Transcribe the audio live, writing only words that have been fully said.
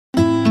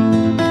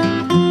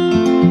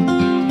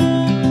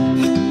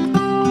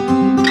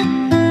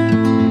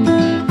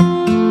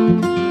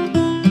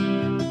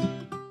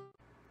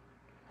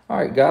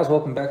Alright guys,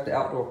 welcome back to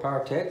Outdoor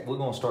Power Tech. We're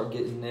going to start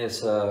getting this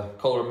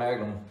Kohler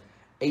Magnum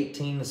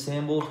 18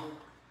 assembled,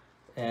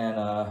 and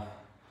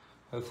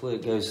hopefully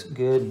it goes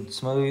good and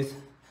smooth.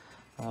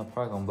 I'm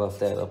probably going to buff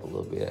that up a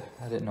little bit.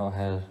 I didn't know I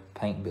had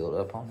paint built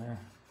up on there.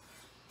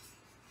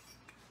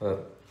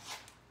 But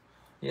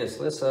yes,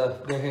 let's go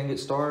ahead and get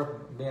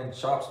started.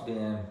 Shop's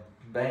been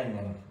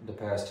banging the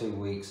past 2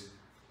 weeks,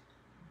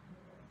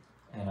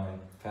 and I've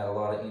had a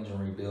lot of engine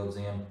rebuilds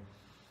in.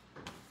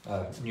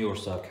 Newer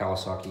stuff,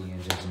 Kawasaki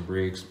engines and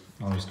Briggs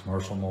on these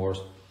commercial mowers.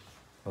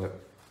 But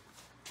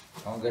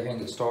I'll go ahead and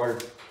get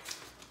started.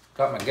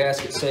 Got my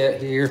gasket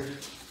set here.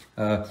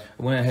 I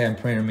went ahead and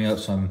printed me up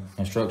some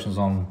instructions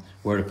on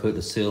where to put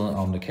the sealant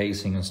on the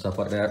casing and stuff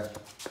like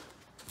that.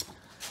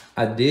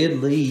 I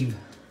did leave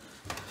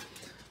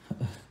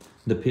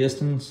the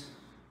pistons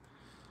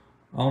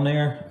on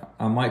there.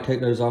 I might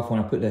take those off when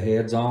I put the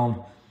heads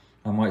on.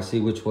 I might see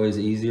which way is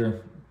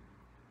easier.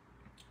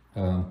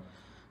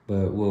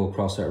 But we'll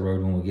cross that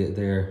road when we get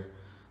there.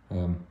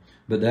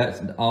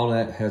 But all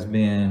that has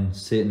been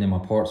sitting in my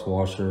parts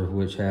washer,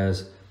 which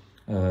has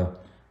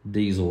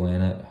diesel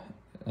in it,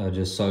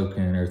 just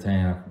soaking and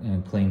everything,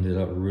 and cleaned it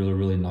up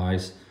really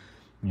nice.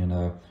 You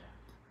know,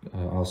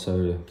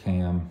 also the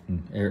cam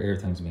and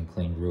everything's been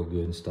cleaned real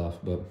good and stuff.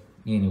 But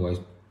anyways,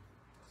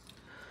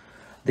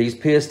 these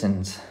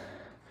pistons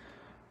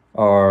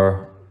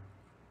are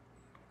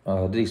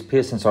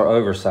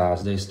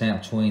oversized. They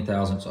stamp 20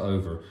 thousandths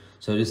over.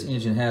 So this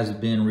engine has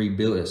been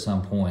rebuilt at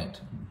some point,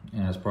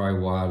 and that's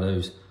probably why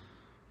those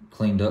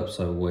cleaned up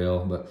so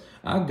well. But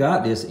I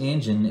got this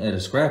engine at a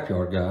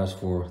scrapyard, guys,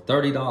 for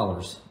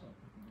 $30,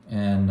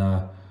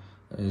 and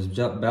it's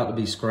about to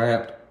be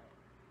scrapped.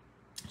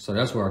 So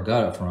that's where I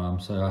got it from.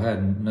 So I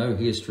had no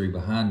history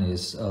behind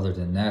this other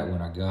than that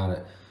when I got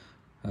it.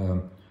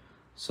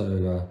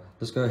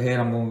 Let's go ahead.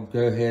 I'm going to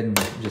go ahead and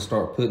just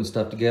start putting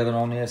stuff together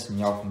on this, and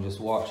y'all can just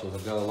watch as I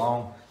go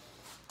along.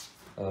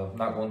 I'm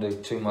not going to do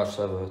too much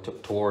of a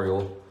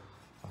tutorial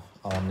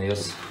on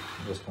this.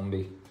 I'm just going to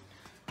be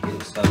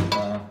getting stuff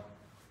done.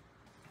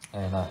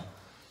 And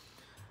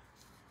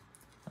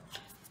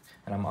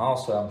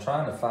I'm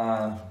trying to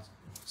find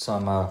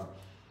some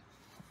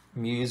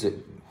music,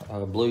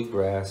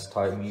 bluegrass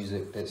type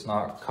music that's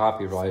not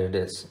copyrighted,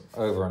 that's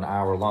over an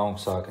hour long,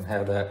 so I can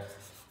have that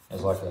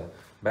as like a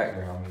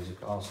background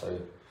music also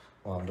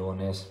while I'm doing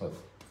this. But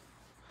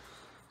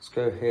let's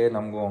go ahead, and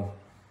I'm going to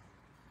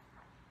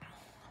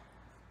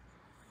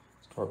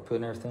start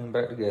putting everything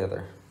back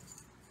together.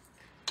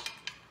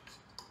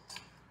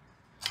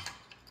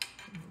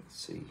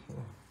 Let's see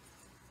here.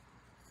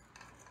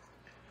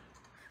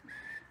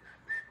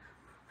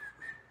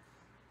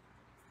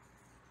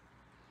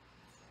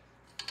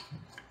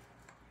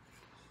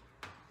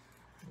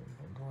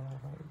 Going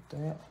out like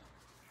that.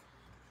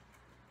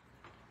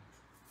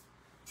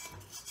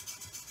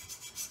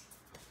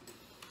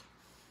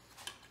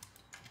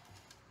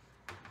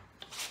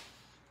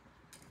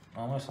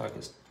 Almost like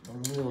it's a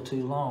little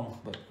too long,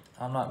 but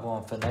I'm not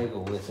going to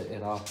finagle with it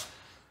at all.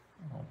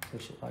 I'll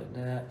push it like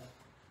that.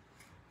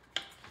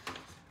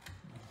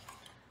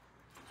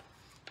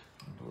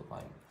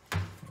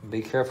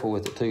 Be careful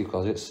with it too,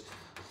 because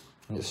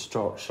it's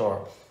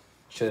sharp.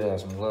 Should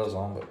have some gloves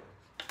on, but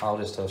all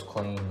this stuff's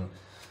clean.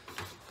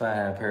 If I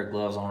had a pair of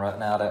gloves on right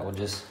now, that would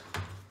just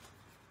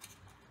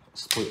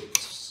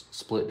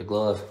split the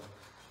glove.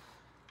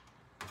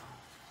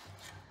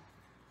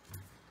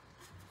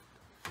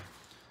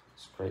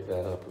 Scrape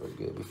that up real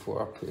good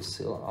before I put a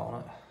sealant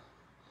on it.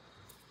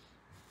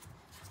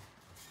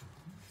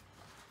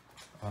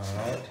 All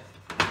right,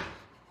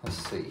 let's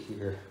see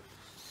here.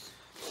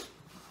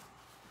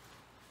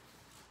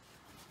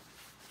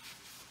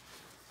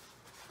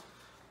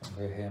 I'll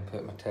go ahead and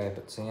put my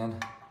tappets in.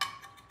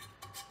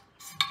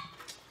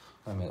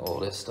 Let me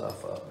oil this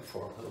stuff up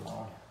before I put them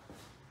on.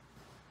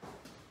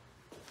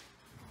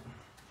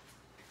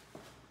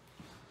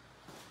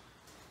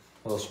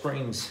 Well,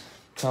 spring's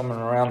coming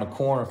around the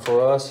corner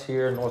for us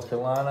here in North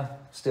Carolina.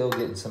 Still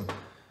getting some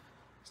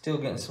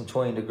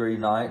 20-degree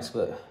nights,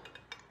 but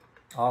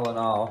all in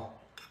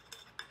all,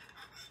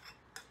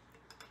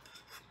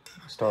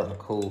 it's starting to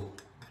cool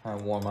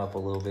and warm up a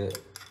little bit.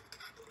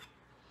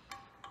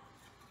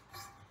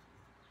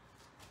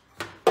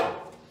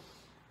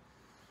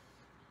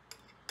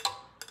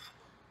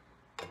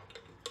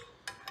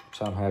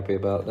 So I'm happy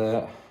about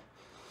that.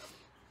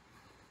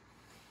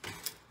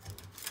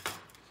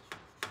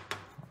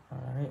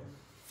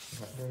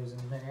 Got those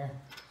in there.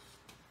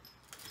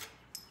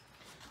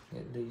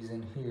 Get these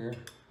in here.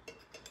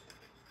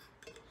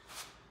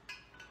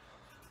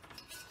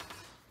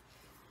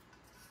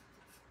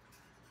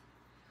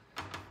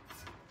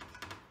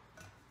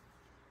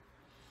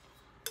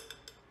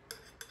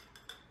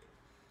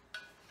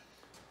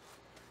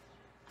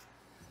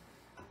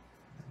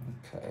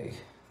 Okay.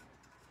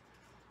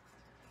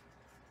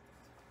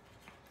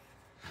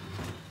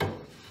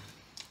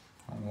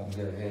 I'm gonna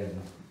go ahead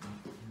and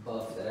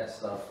buff that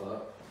stuff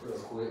up real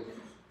quick.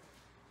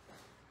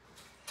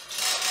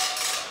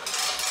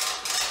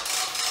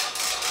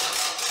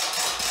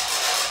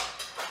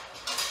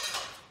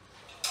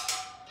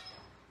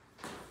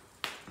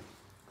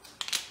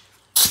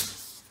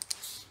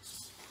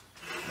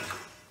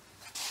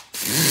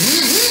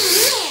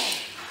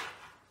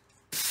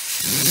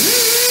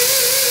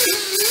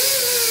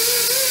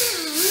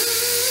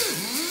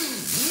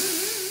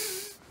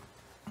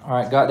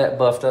 right, got that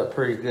buffed up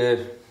pretty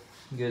good.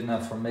 Good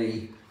enough for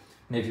me.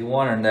 And if you're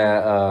wondering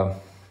that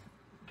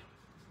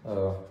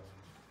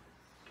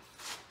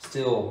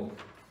steel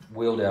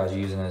wheel that I was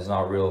using is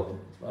not real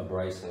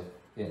abrasive.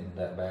 Isn't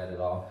that bad at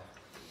all.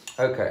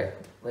 Okay,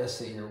 let's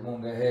see here. We're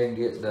gonna go ahead and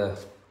get the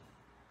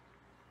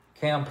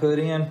cam put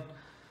in.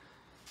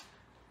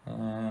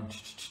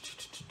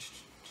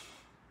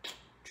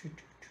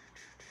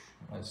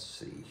 Let's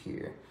see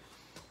here.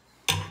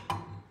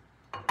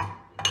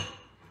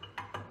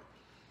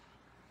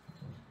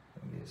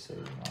 Get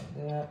it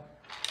like that.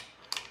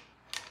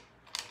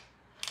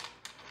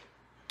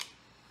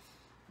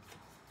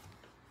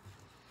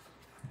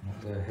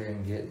 Go ahead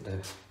and get the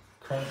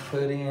crank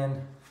put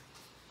in.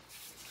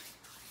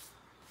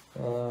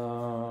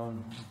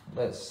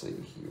 Let's see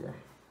here.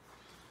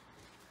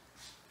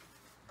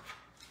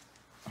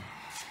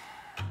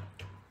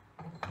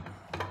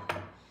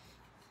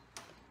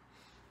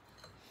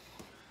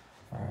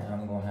 All right,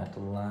 I'm gonna have to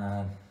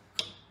line.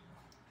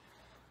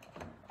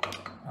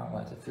 I'll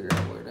have to figure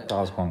out where that.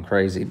 I was going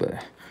crazy,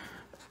 but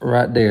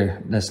right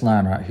there, this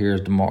line right here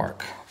is the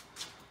mark.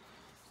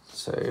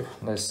 So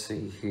let's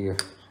see here.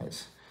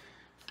 Let's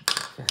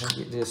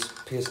get this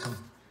piston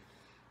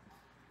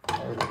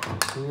over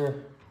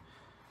here.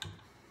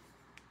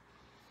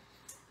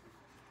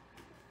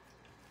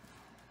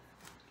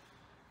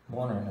 I'm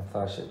wondering if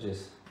I should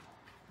just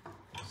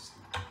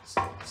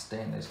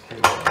stand this case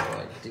up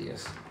like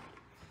this.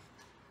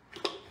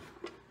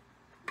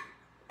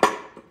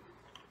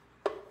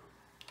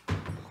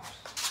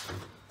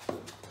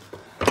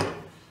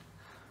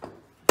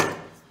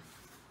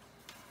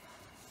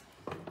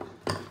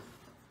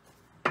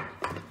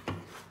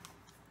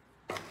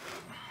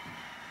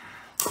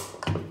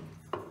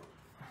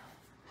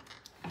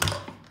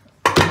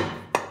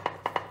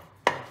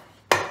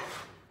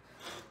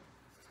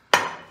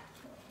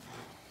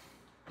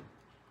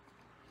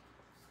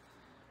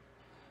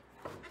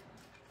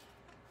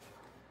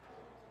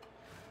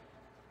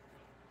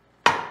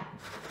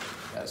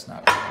 That's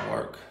not gonna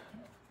work.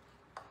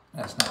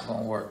 That's not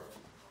gonna work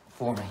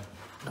for me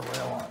the way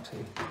I want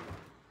to.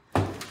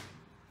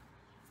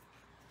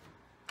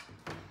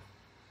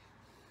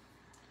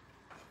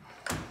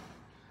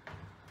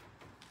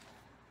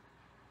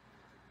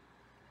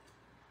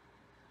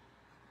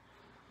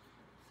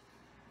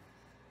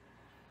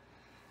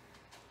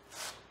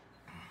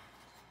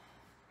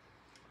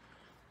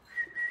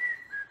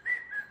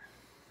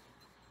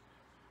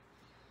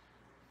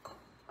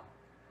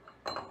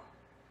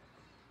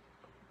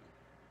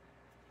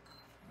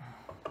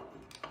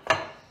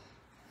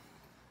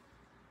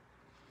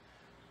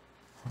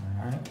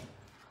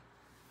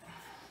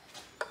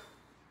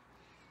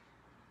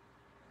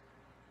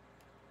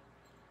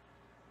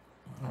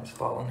 It's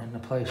falling into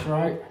place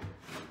right.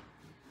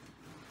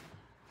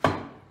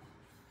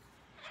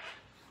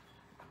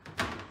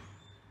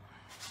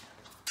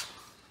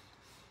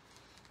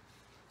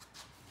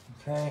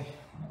 Okay,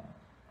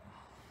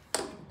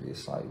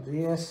 just like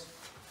this.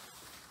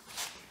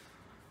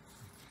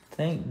 I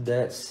think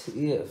that's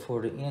it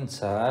for the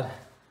inside.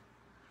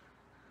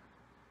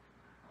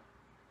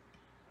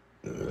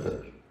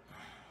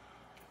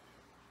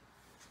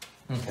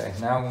 Okay,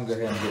 now I'm gonna go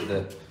ahead and get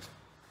the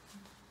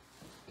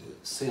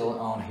sealant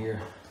on here.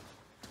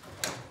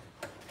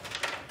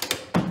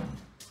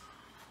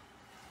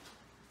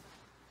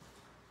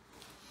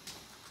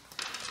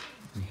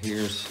 And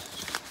here's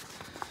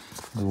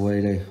the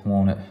way they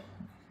want it.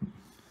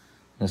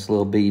 This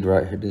little bead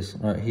right here, this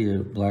right here,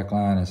 the black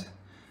line is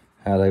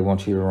how they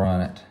want you to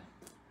run it.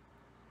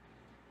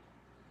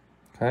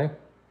 Okay?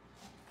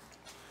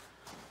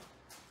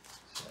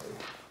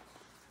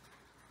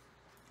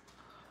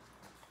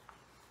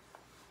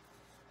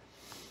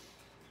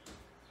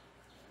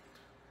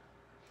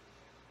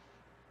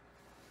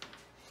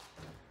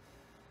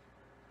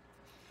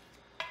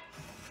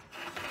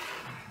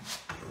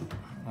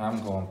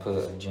 I'm going to put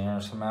a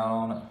generous amount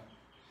on it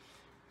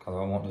because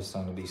I want this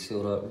thing to be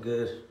sealed up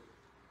good.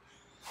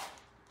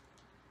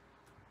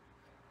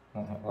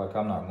 Like,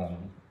 I'm not going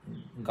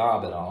to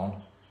gob it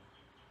on,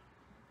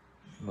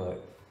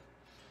 but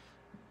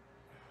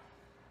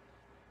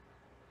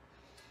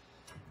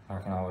I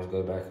can always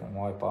go back and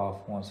wipe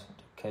off once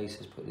the case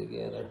is put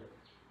together.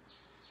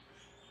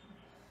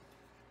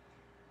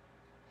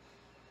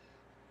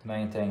 The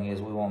main thing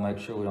is we want to make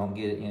sure we don't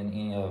get it in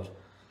any of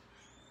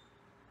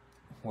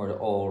where the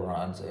oil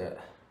runs at.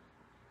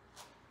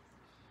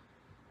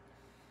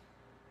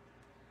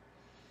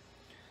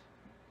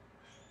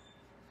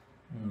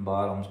 And the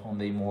bottom's going to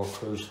be more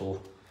crucial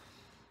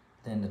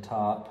than the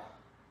top,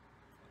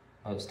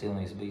 but it still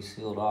needs to be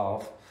sealed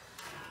off.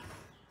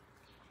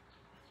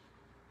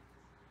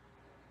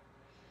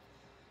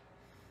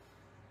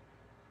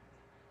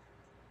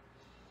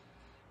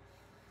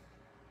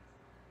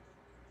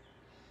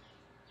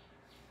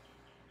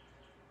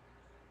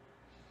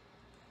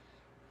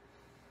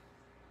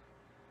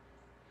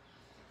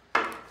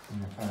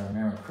 And if I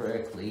remember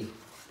correctly,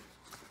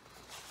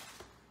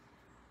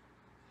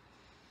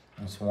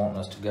 it's wanting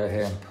us to go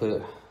ahead and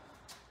put,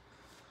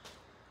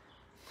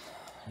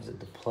 is it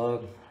the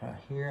plug right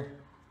here.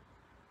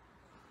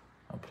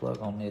 A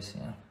plug on this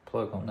end,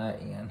 plug on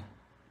that end,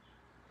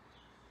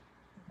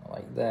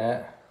 like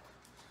that.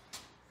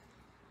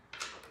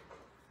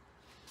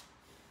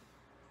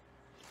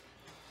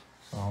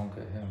 So I'm gonna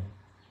go ahead and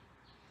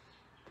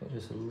put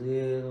just a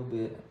little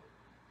bit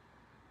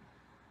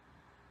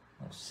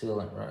of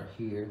sealant right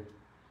here.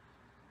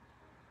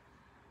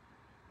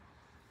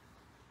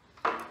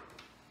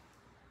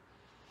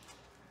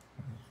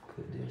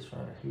 Put this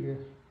right here,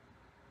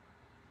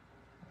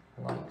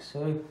 like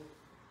so.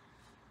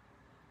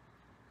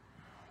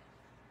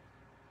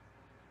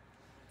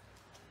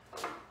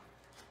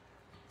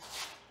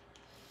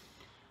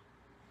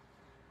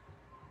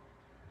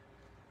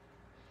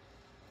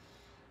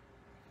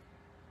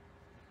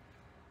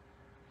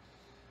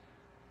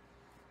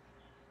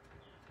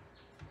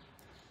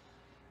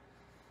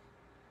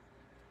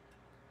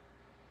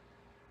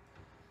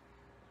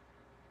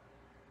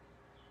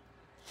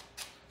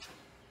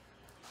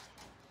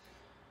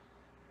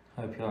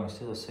 Hope y'all can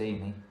still see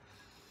me.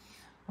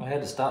 I had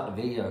to stop the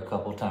video a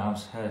couple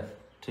times. Had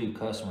 2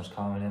 customers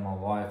calling in. My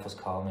wife was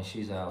calling me.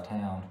 She's out of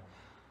town.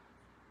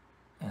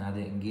 And I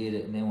didn't get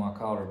it. And then when I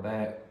called her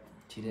back,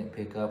 she didn't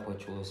pick up,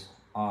 which was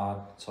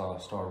odd. So I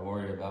started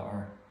worried about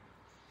her.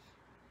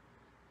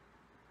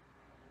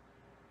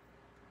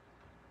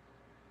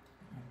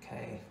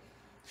 Okay.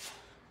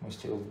 We're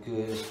still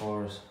good as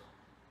far as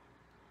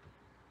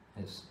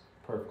it's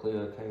perfectly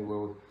okay where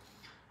we're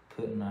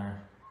putting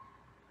our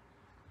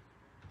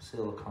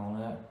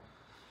silicone at.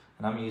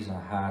 And I'm using a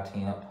high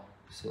temp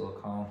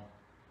silicone.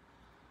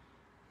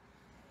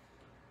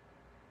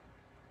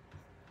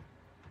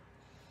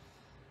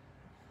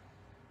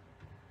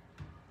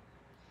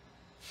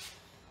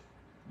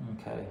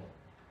 Okay,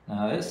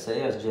 now it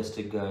says just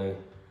to go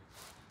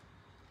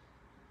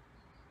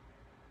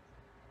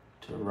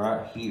to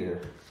right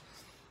here.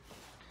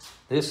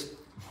 This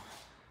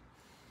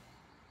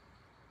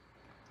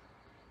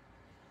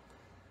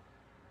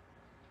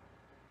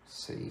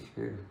see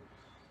here.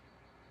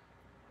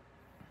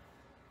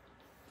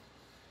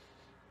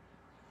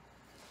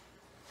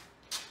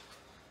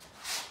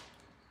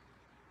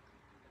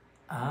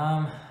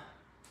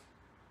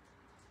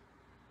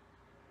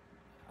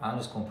 I'm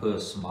just gonna put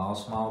a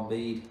small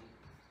bead,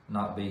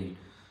 not bead,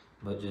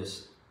 but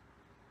just,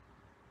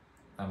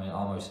 I mean,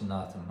 almost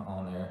nothing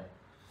on there.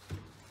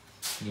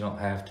 You don't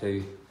have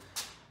to.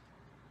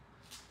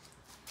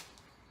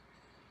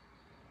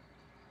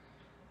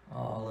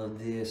 All of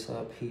this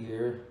up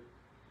here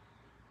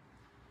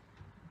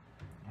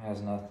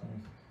has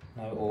nothing,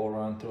 no oil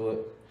run through it.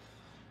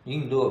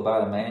 You can do it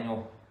by the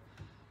manual.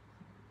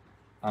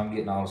 I'm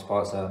getting all the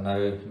spots out,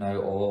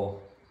 no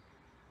oil.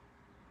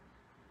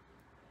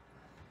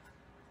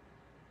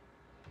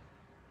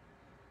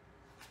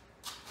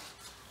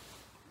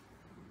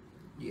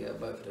 Yeah,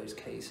 both of those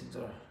casings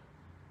are.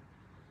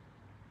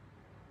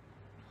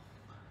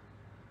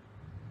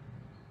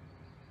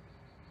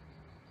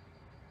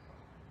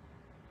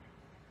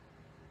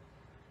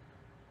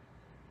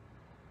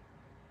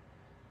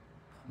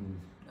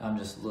 I'm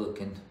just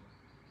looking.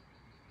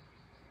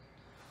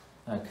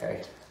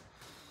 Okay.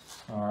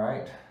 All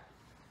right.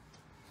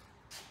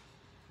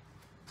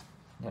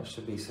 That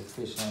should be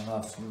sufficient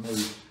enough for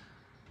me.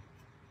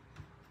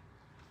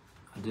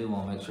 I do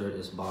want to make sure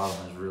this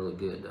bottom is really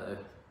good though.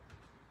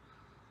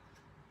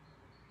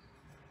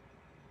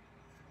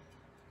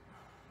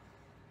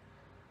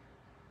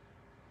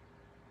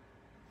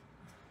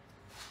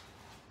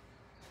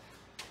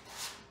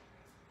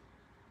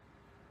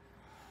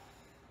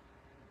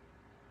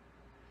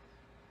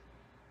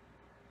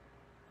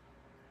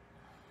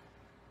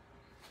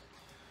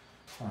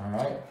 All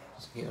right,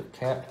 let's get a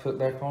cap put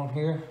back on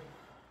here.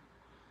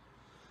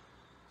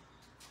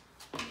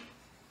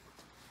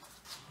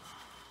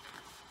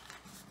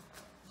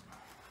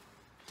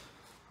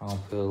 I'll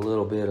put a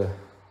little bit of,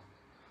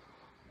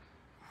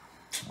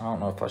 I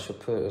don't know if I should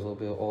put a little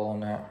bit of oil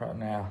on that right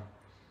now.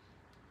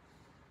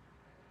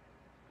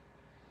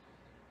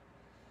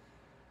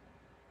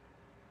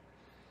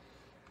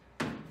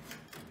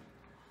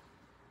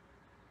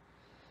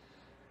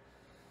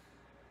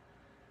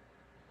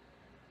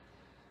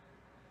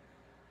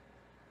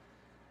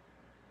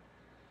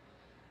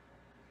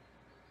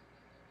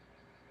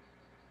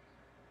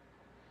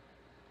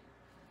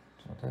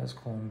 So that's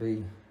going to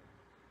be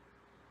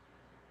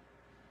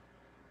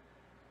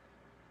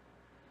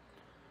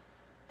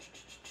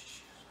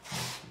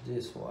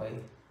this way.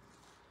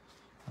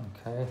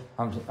 Okay,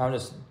 I'm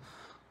just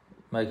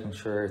making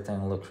sure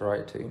everything looks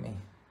right to me.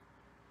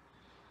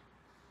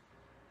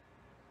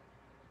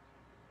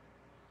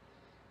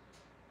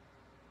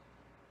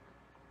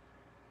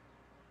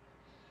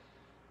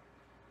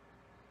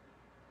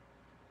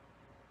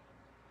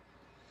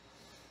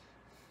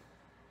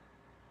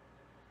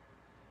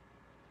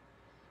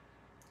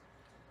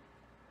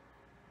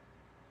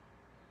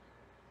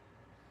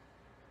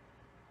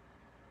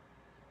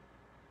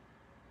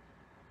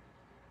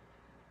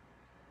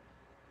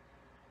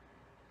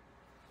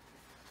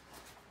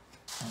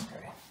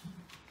 Okay.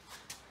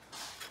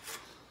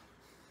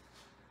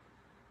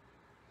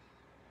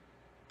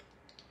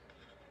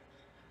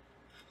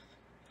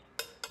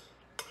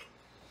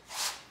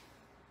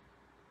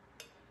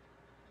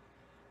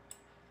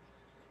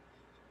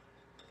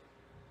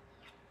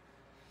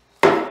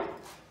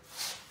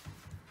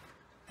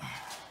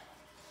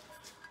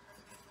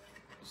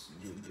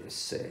 this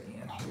set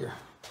in here.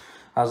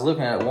 I was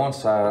looking at one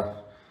side.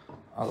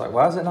 I was like,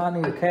 why does it not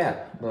need a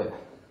cap? But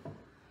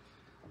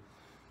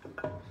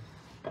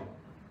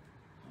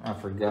I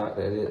forgot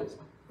that it's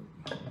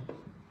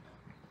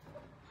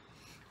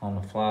on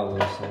the flywheel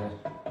side.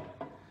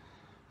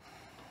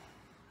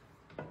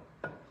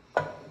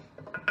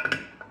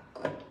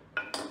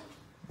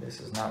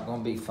 This is not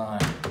going to be fun.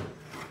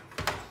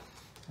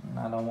 And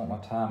I don't want my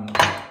timing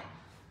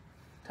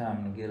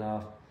to get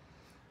off.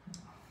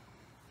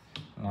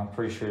 And I'm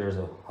pretty sure there's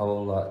a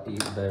whole lot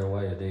better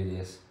way to do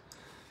this.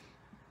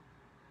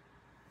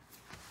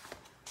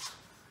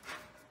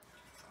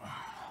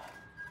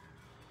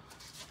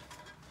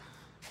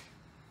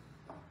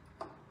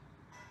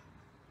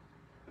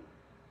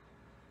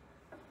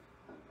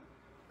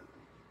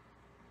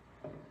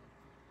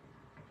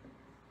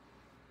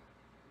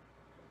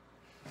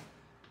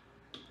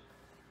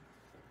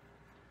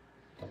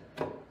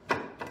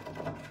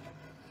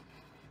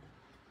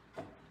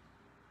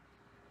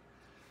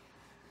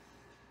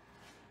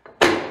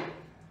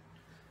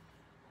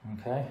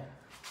 Okay.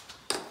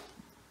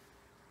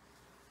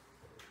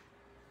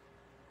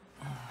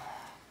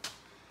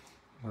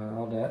 Put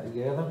all that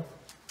together.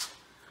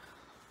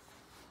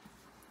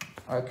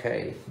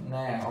 Okay,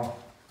 now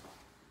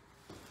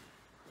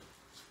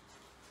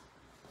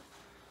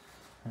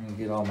I'm gonna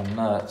get all my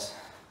nuts.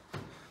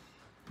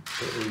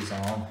 Put these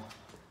on.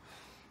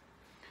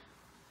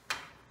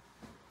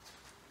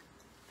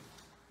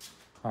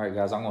 All right,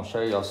 guys, I'm gonna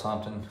show y'all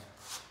something.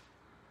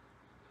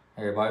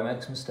 Everybody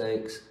makes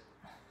mistakes.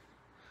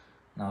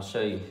 And I'll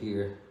show you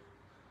here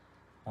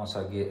once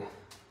I get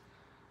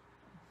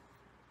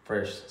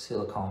fresh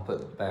silicone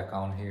put back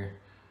on here.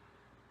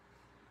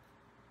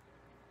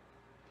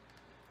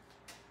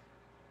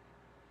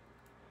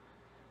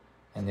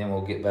 And then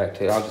we'll get back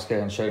to, I'll just go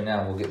ahead and show you now,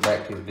 and we'll get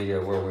back to the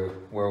video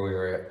where we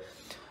were at.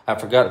 I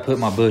forgot to put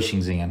my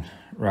bushings in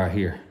right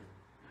here.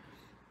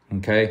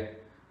 Okay?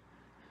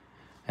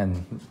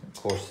 And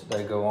of course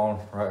they go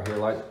on right here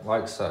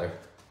like so.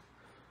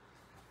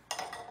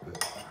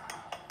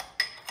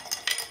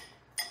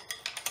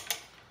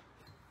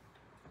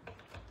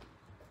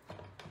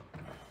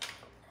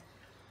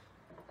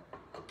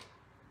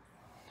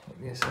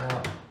 Take this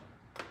out.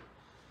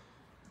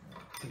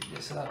 Pick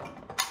this up.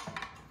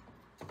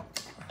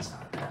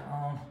 Slide that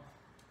on.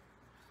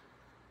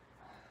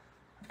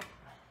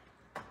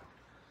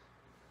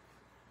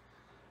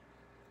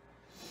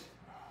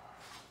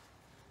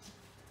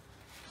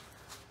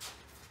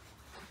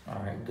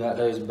 All right, got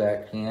those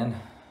back in.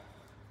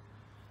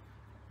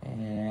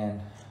 And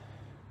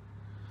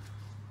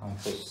I'm gonna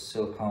put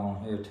silicone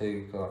on here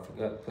too, because I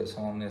forgot to put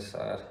some on this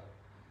side.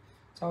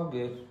 It's all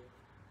good.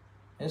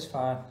 It's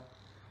fine.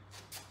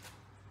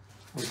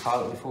 We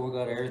caught it before we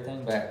got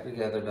everything back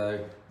together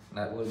though.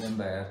 That would have been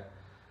bad.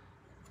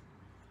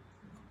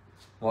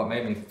 What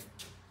made me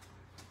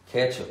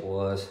catch it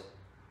was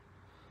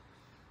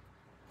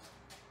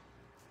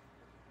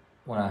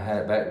when I had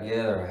it back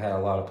together, I had a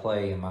lot of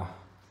play in my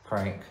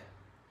crank.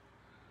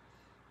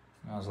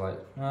 And I was like,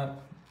 no,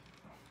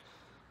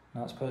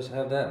 not supposed to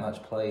have that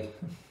much play.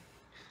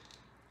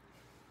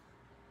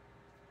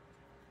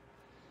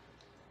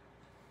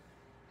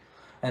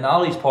 And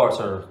all these parts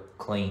are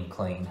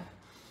clean.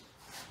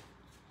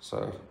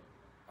 So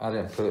I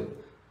didn't put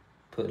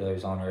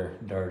those on there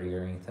dirty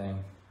or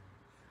anything.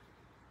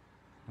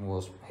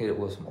 We'll hit it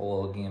with some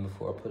oil again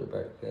before I put it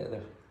back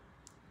together.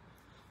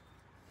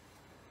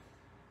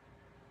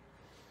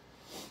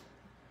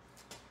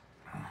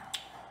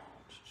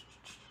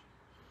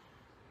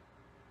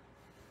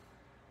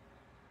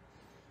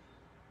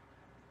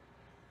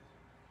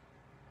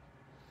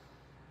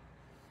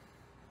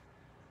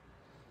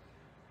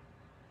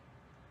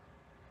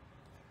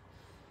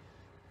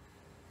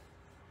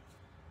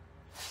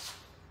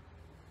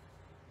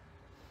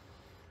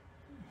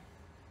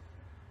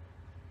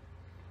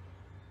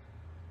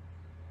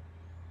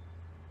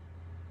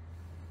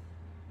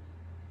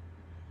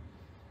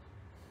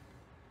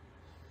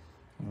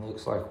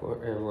 Looks like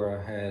wherever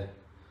I had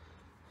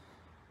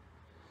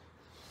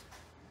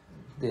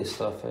this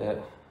stuff at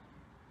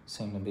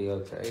seemed to be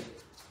okay.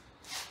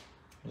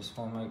 Just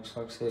want to make,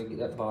 like I said, get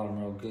that bottom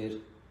real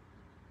good.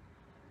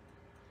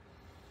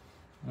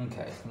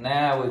 Okay,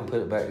 now we can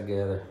put it back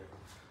together.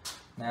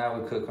 Now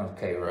we cook on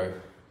K-row.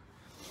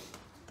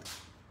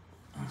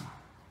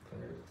 Put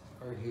it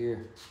right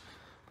here.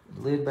 Put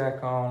the lid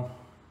back on.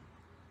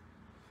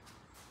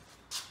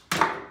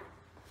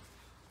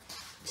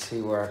 See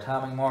where our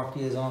timing mark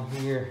is on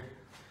here.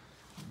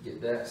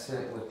 Get that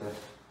set with the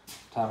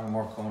timing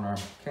mark on our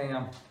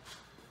cam,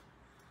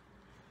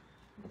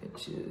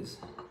 which is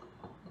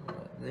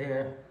right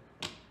there.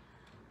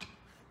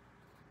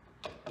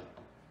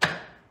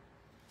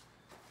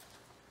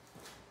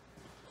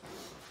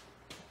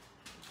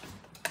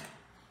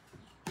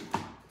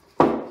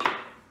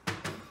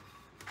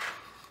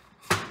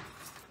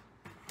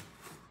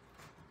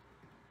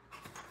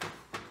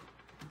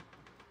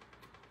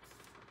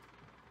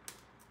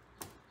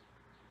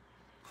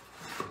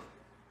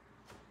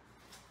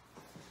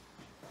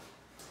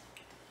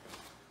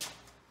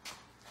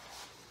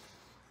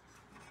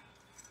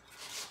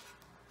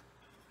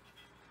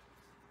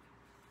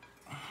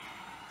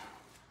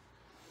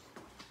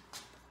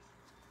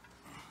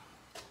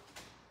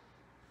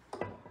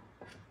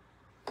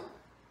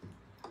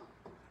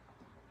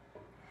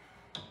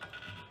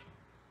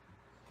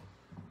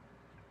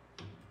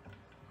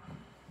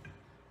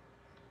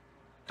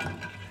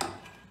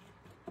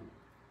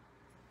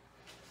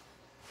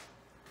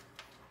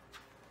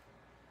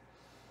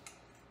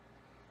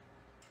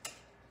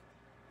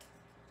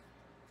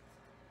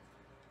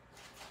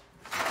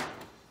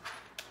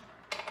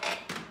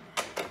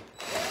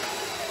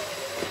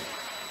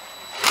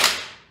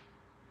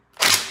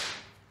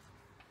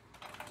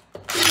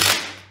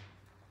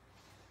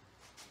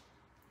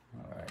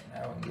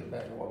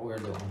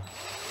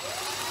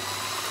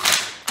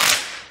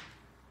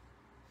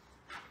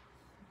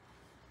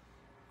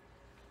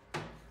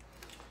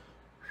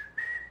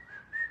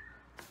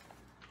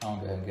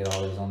 go ahead and get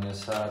all these on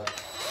this side.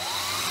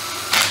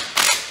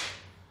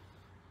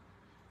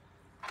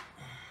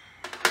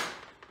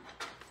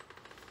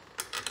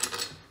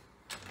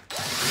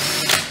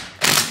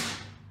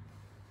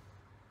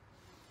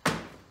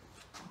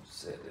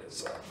 Set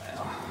this up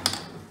now.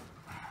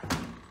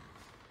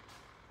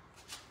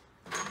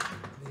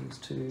 These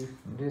two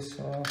from this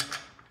side.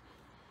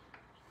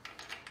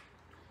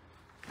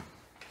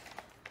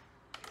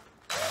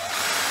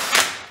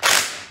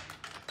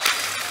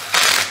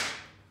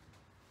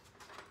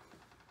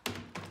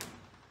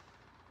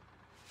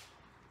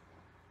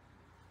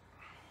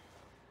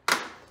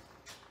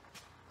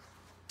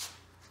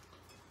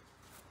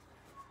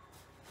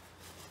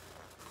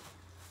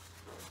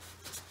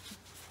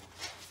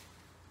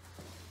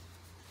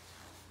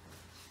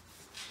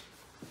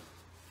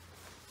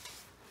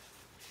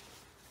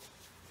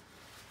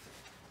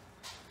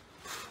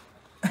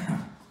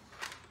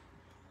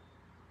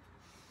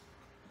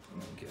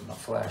 Get my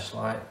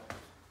flashlight.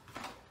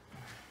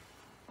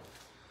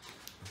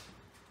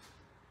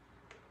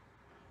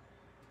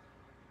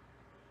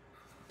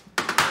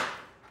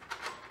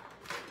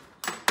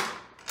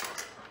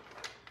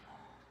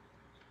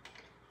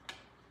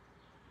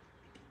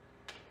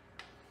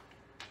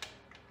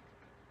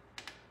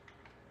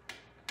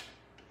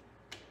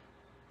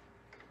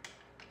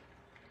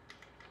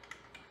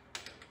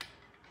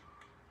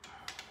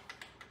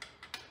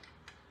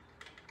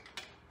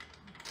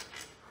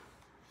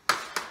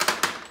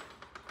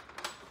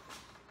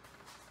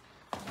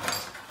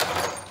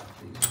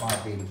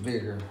 Might be the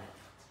bigger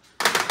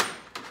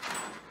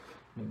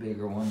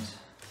ones.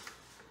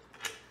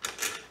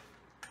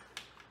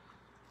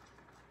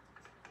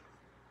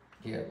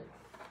 Yep,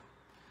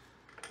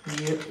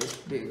 it's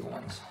bigger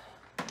ones.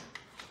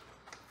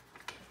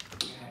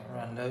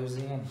 Run those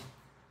in.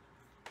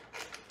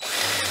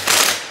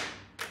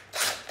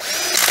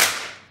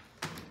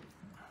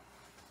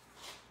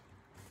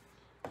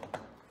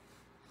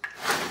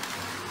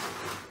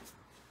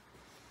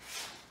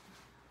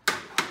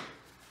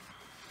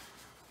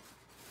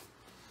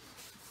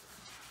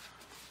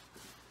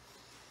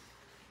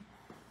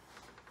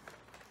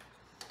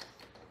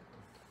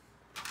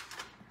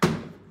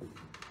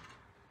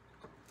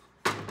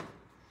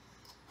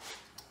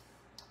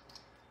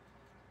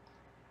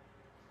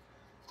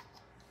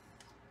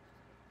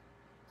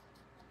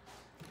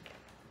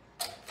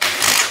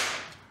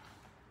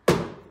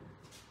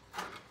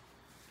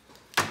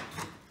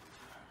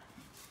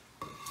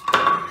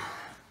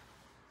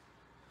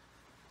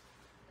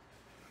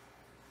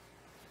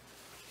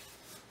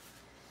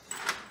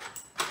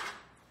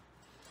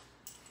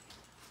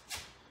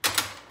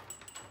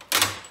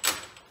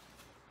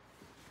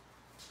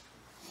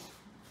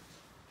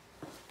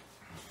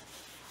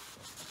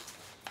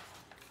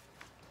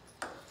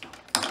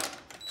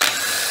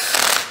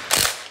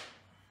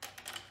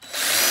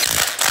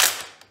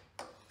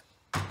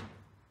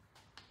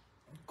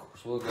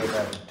 So we'll go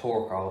back and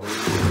torque all these.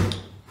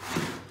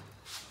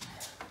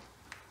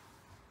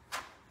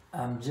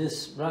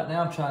 Right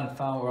now I'm trying to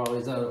find where all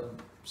these other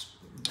went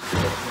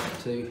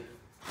to.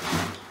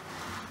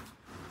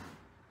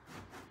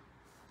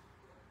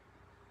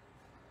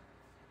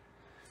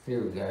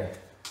 Here we go.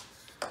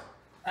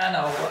 I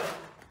know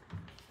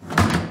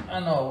I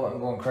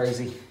wasn't going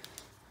crazy.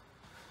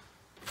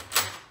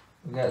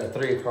 We got the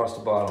 3 across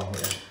the bottom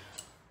here.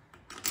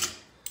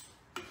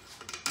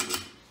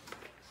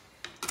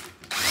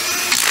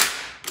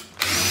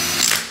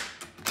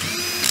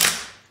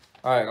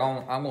 All right,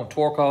 I'm gonna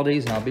torque all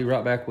these and I'll be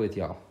right back with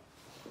y'all.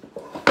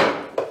 All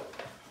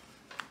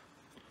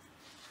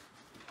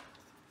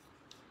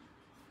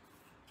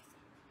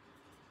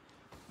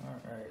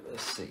right,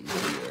 let's see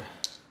here.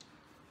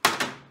 Go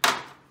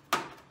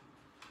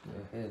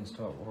ahead and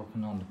start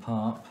working on the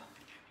pump.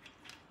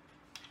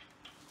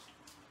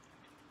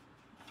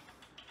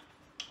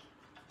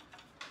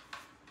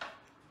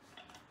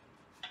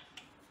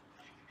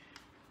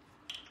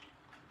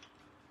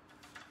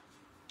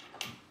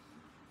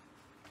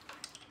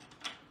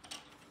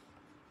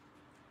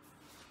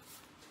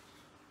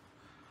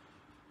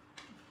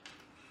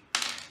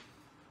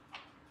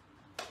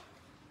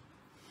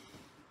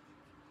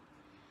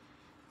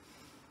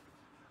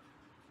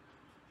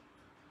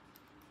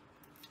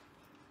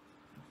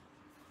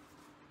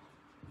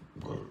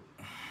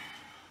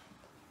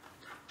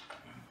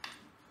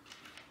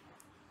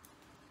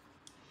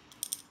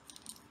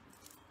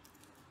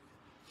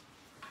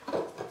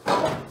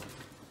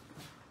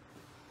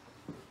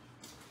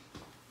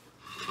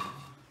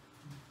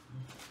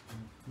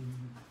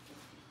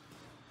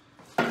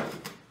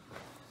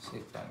 See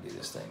if I can get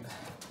this thing.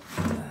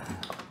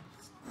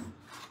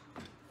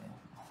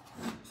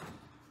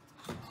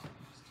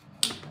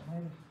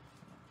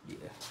 Yeah,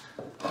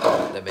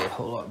 that'd be a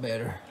whole lot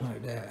better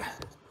like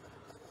that.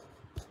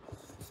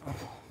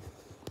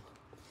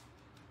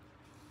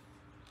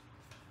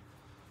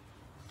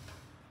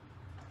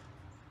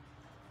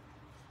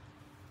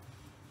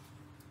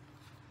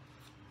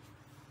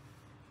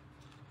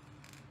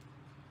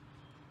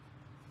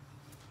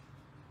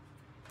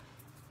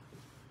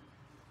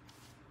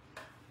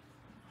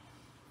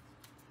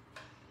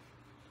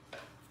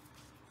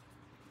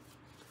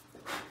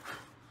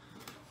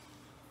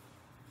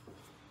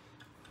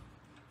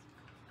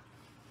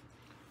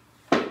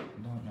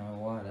 Don't know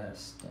why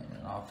that's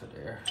standing off of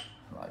there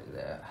like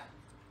that.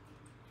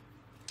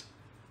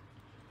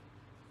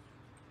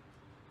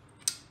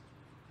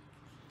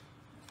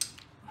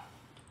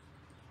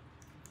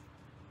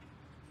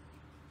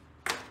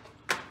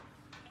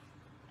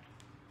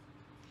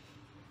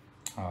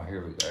 Oh,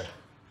 here we go. It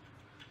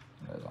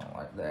goes on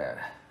like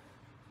that.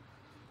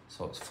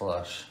 So it's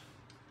flush.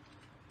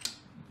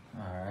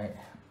 All right.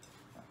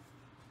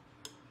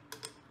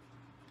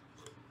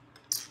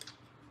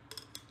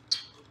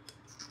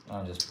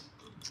 I'm just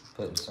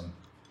putting some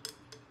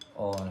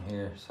oil in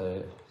here so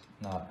it's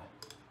not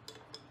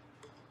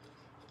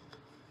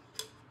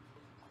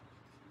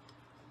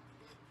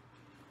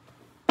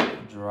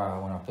dry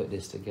when I put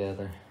this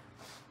together.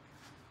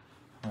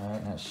 All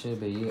right, that should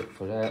be it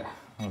for that.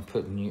 I'm gonna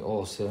put the new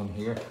oil seal in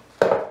here.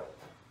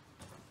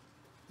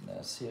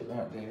 That's it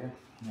right there.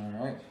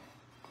 All right.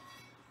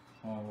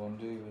 All I'm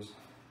gonna do is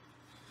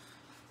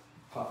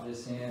pop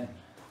this in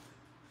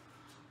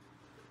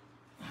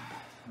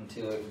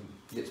until it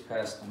gets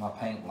past my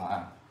paint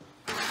line.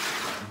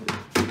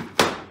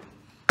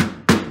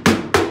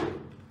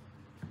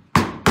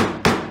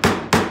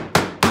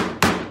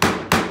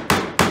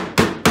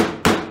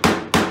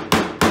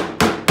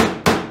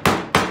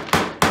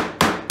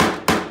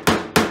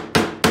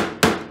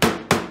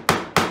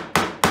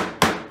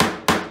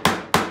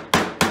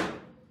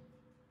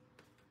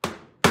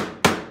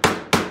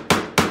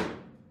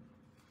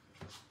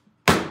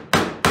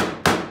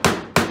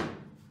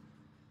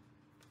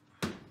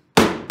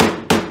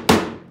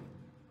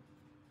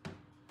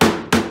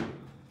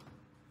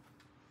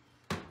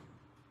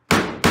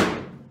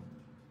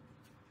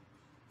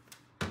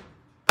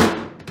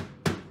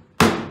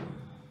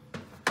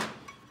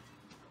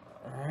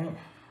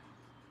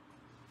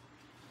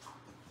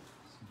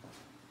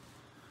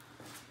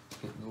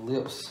 Get the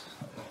lips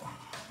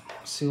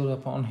sealed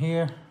up on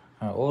here,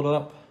 oiled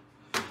up.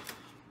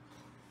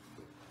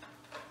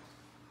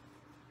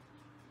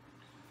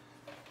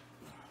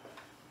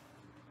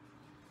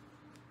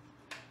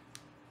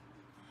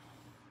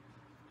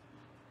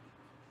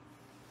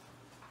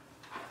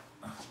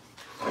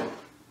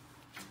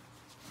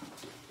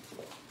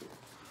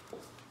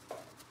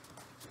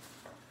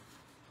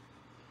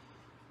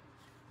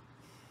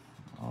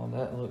 All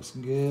that looks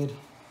good.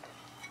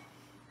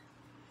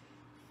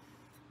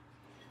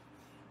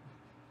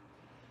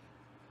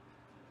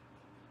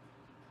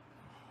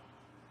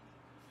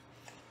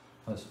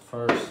 Let's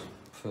first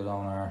put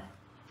on our,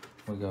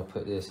 we're gonna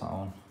put this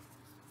on.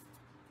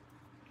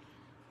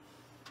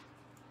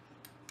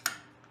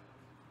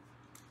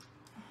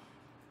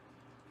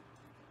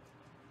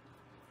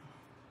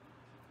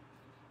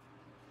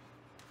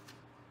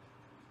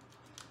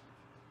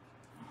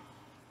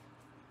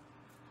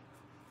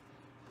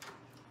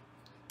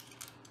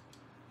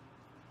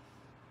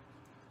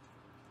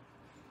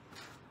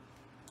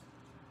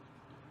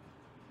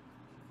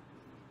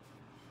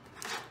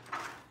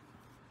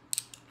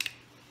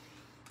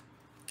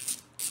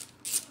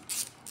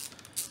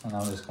 And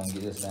I'm just gonna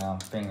get this down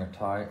finger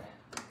tight.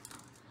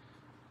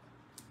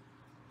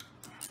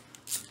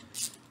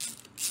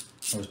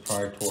 There's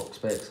probably torque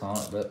specs on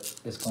it, but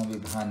it's gonna be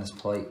behind this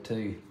plate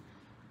too.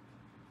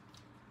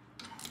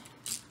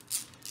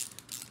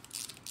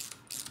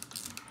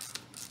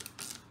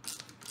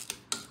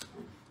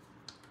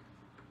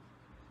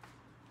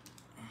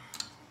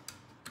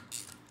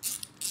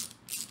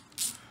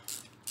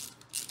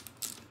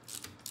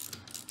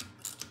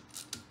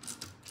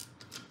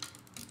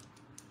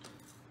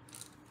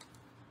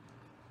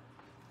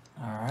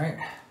 All right,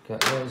 got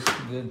those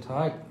good and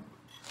tight.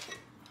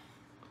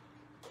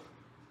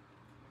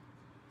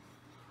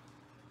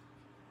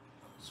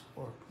 It's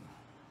working.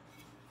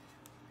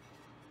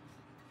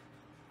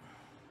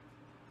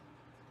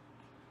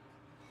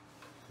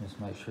 Just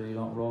make sure you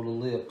don't roll the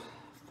lip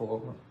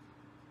forward.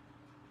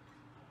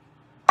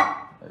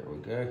 There we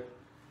go.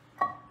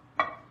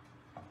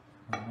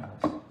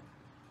 Nice.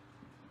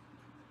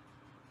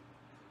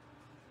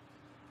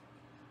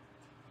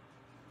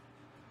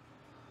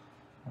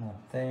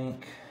 I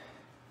think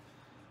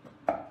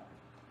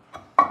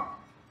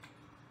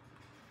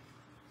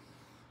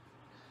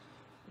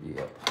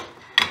yep,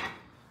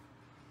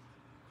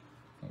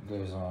 it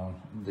goes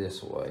on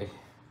this way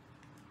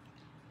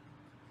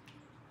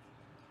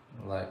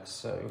like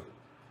so.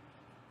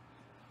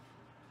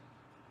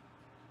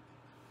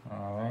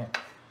 All right,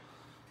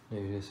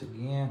 do this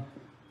again.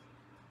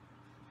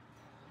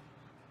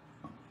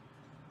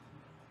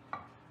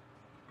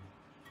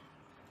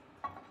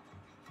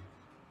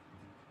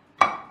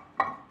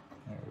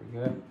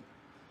 Good.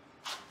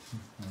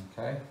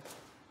 Okay.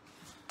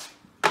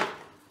 Let's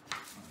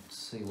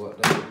see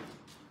what they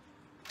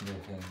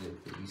can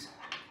get these.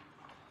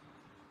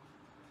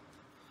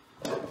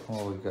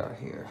 What we got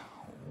here?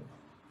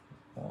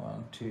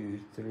 1, 2,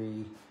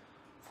 3,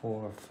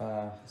 4,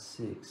 5,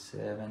 6,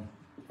 7,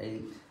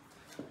 8.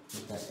 We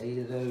got 8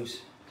 of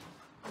those.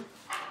 2,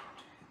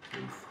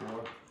 3,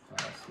 4,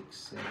 5, 6,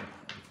 7,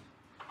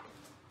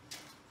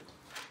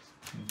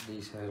 8.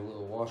 These had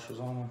little washers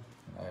on them.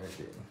 No,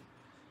 they didn't.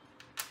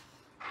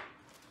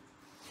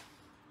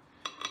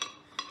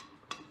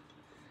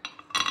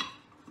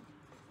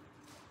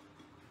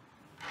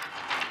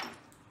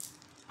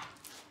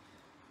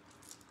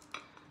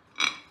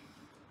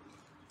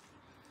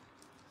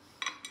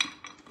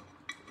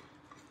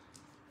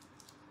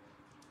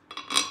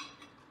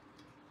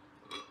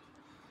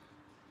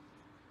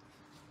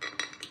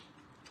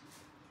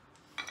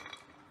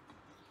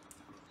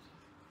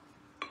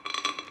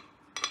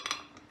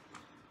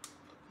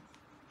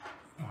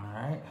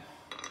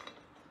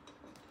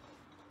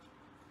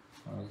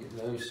 Get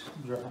those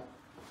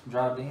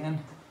dropped in.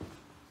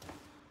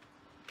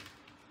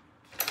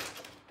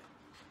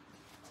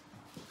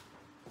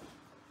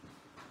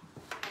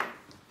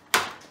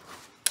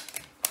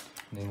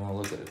 Then we'll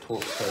look at the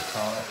torque specs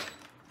on it.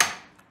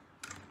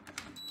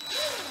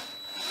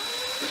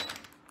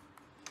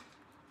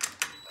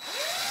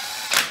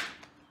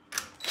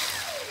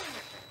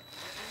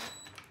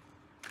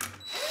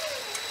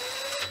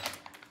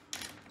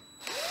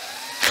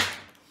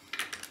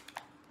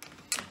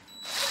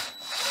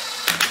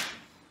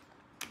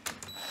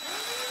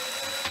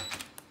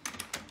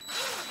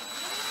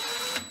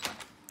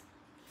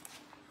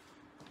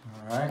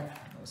 All right,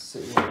 let's see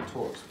what the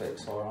torque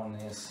specs are on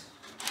this.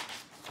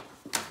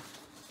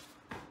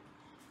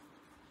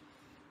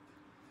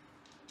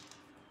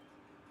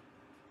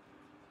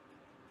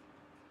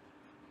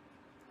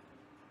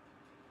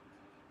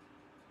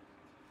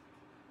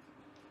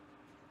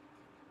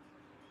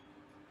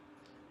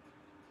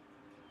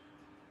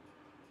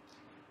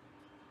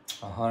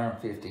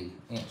 "150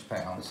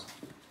 inch-pounds.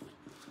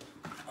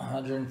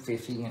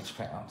 150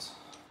 inch-pounds.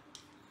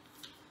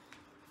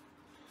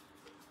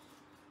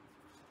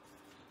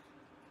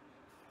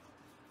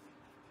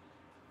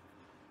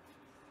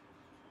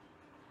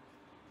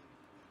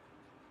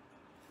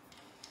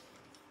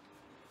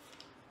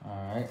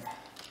 All right.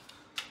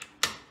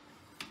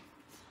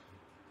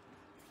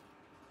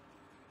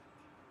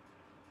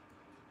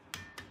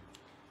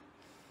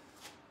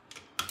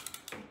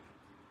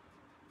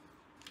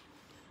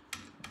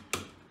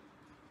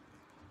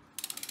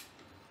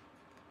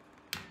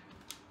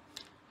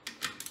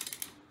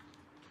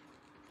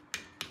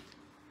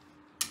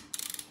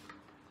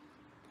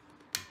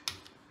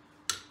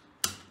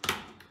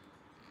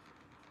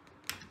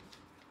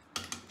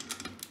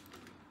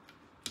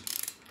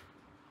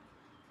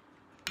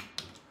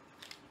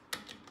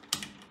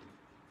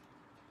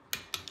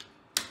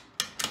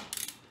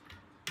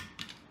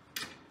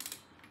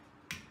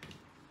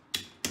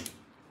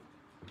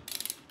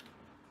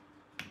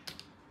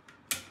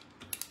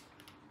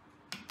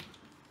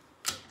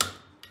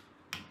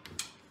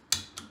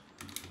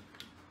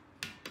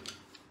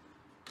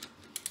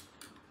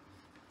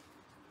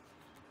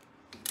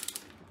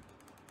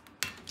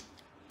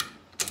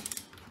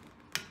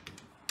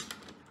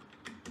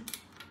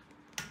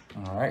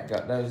 All right,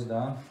 got those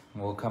done.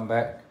 We'll come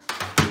back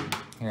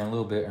here in a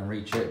little bit and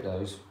recheck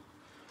those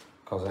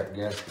because that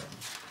gasket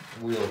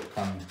will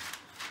come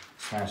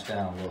smash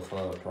down a little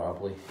flow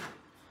probably.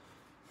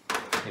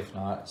 If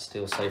not, it's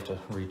still safe to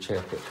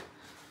recheck it.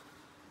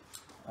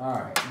 All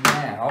right,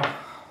 now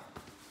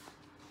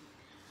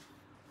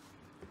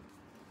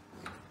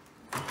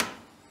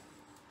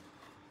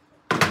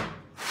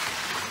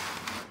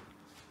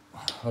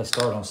let's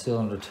start on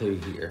cylinder 2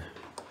 here.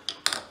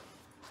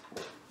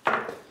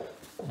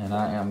 And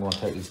I am going to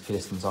take these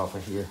pistons off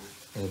of here.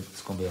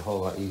 It's going to be a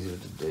whole lot easier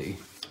to do.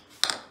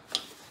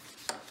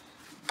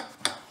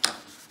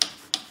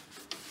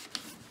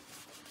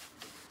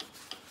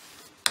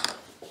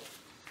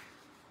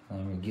 Let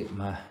me get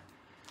my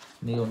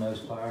needle nose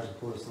pliers and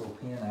pull this little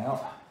pin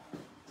out.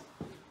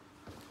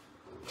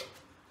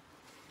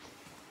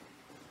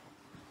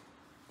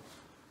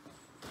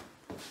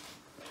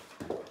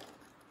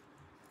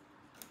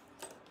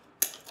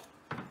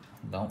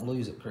 Don't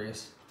lose it,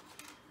 Chris.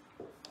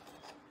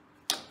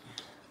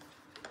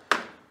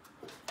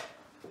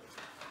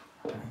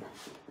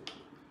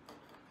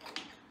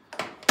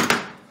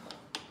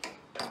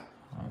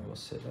 We'll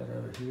set that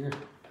over here.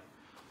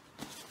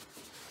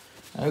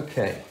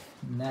 Okay,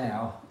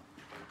 now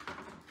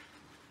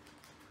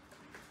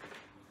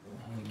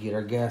we get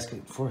our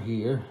gasket for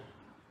here.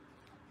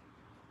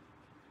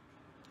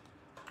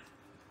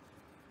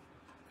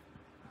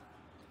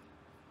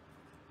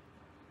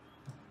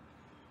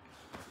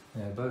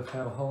 They both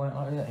have a hole in it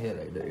like that? Yeah,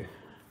 they do.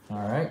 All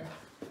right.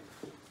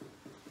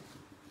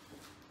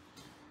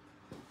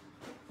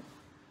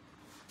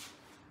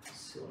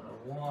 Cylinder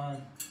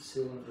 1,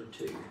 cylinder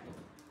 2.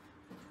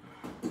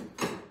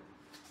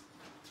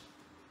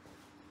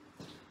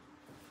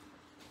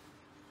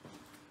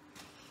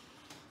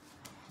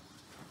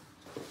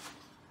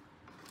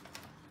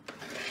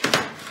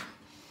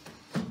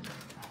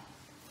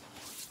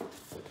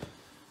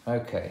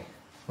 Okay,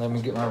 let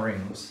me get my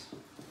rings.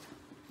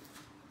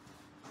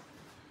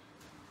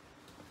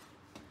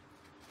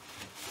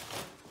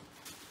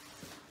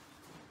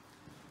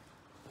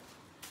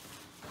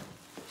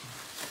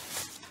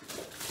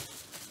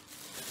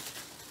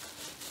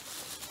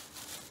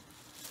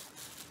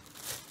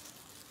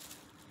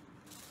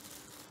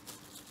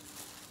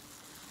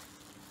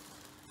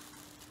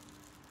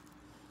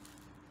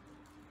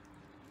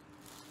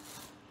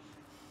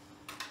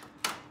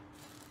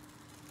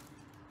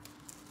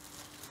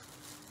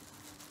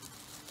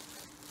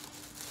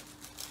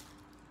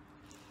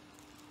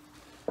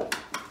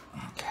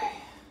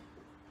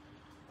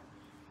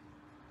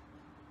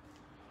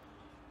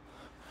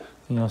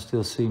 Can y'all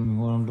still see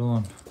me what I'm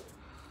doing?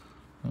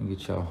 Let me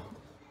get y'all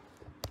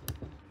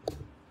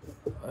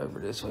over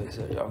this way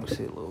so y'all can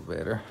see it a little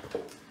better.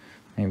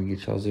 Maybe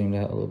get y'all zoomed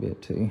out a little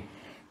bit too.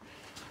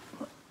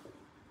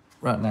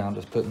 right now I'm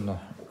just putting the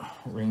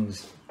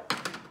rings,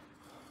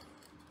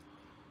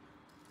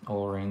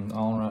 O-ring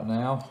on right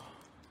now.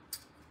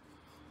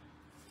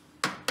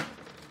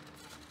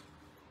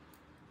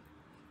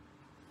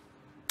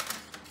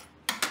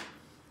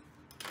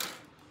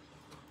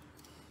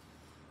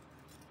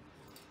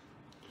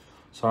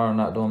 Sorry I'm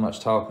not doing much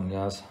talking,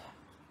 guys.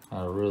 I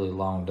had a really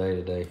long day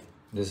today.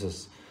 This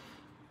is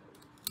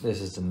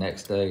the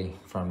next day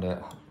from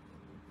the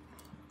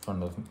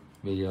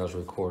video I was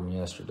recording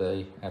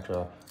yesterday after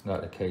I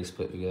got the case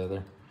put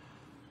together.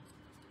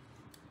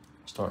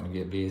 Starting to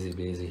get busy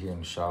here in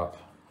the shop.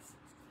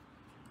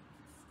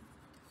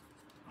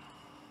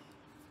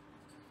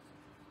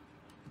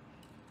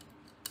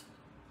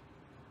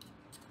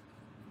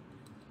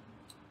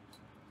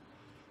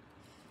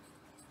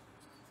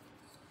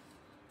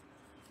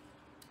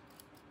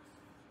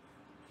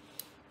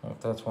 If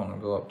that's wanting to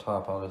go up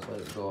top, I'll just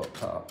let it go up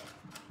top.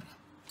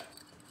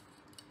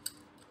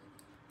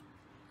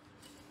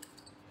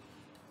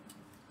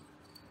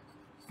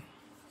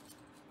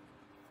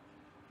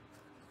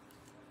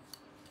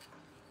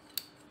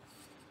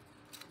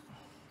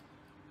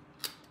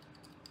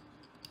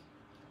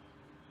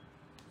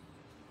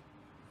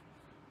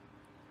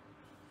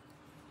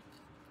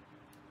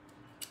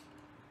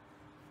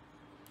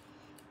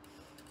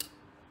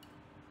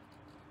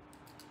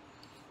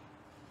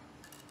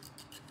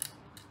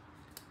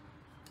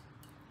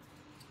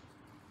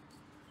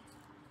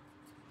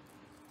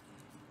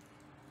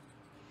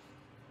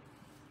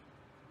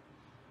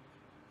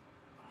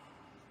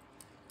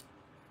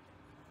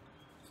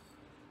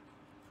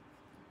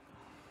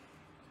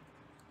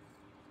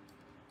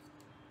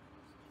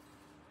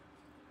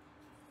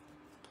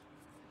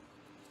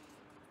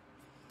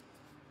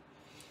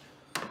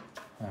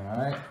 All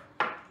right,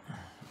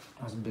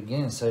 I was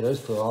beginning to say those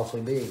feel awfully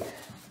big,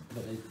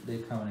 but they're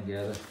coming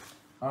together.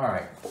 All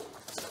right,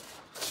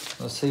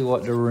 let's see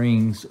what the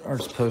rings are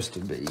supposed to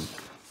be.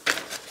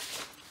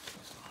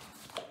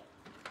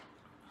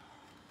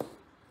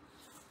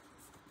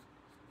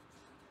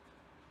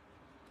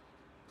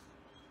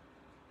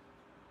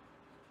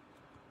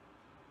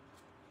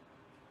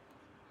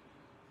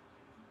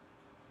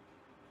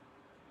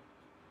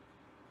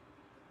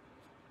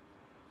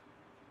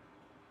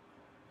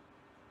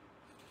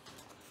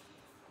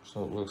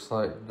 So it looks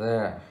like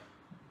that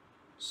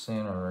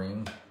center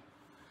ring.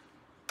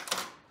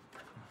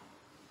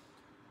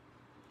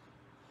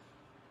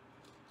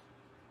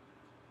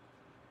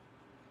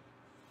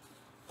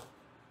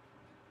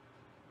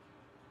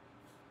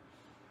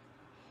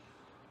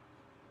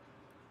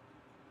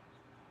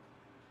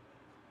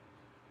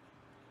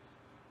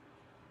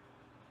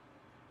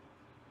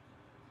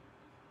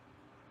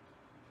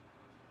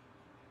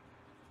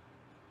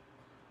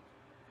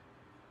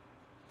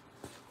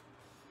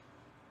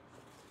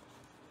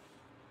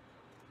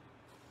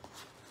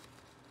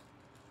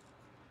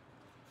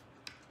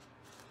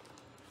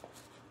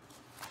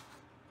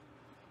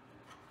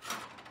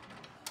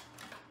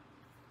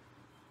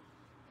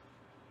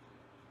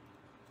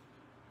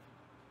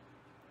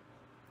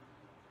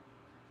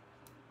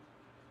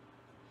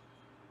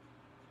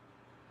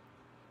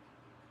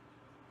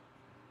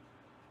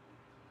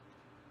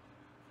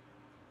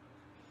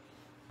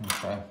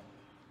 Okay.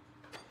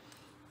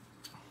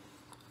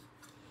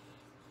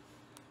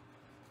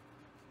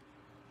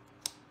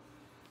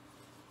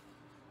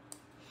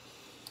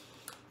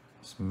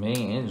 As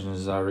many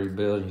engines as I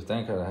rebuild, you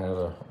think I'd have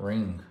a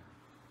ring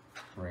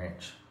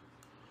wrench.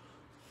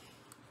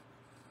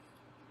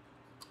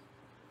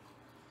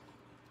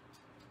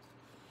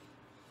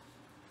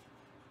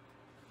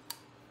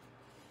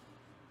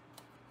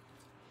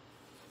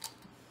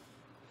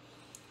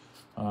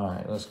 All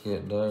right, let's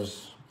get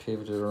those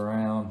pivoted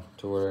around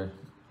to where they're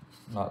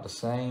not the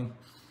same.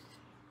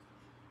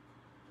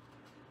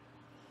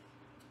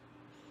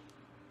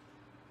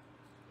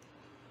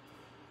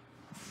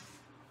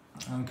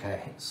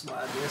 Okay,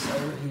 slide this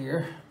over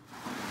here.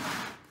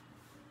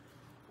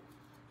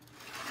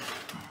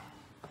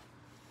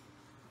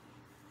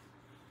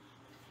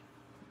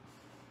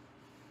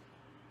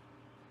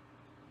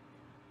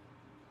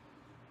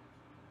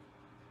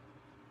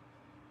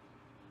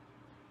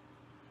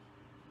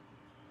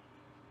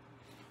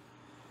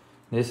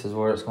 This is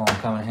where it's going to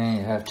come in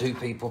handy to have two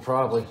people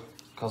probably,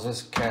 because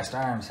this cast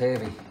iron's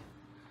heavy.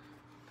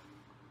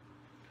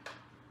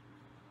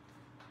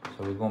 So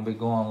we're going to be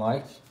going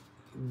like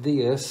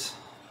this.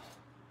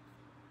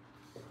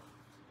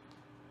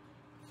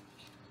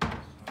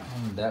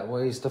 And that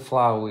way's the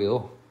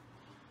flywheel.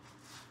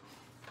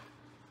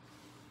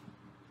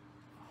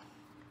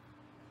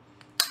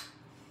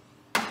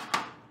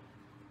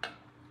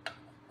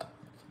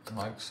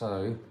 Like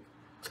so.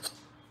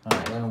 All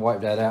right, then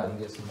wipe that out and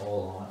get some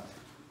oil on it.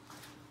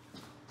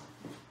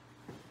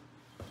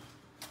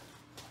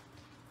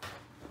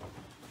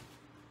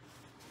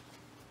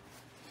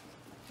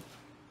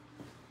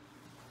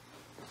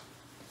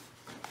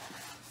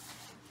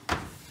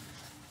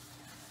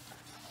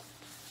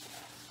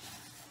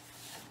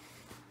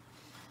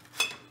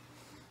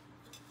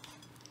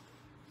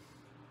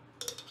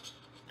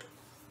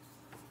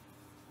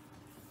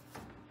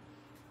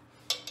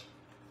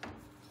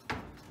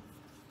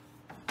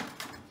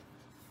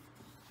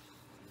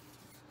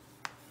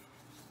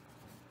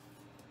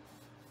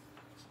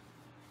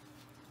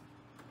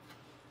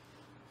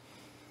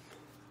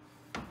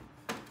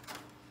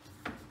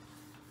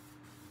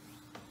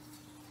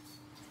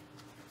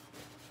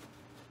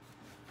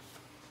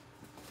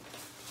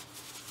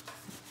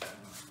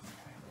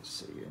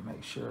 see here,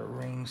 make sure our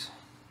rings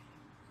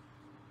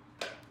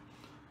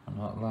are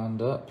not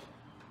lined up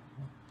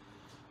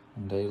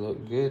and they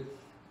look good.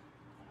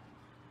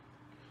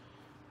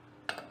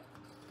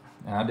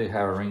 Now I do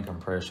have a ring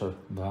compressor,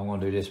 but I'm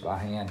gonna do this by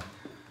hand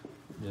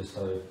just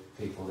so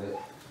people that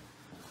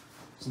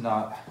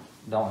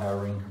don't have a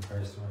ring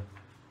compressor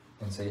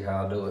can see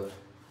how I do it.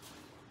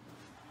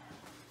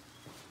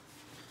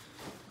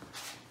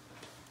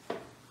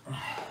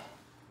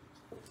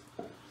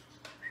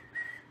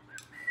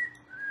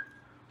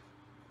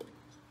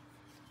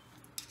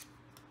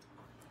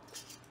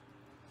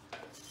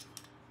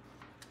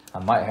 I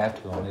might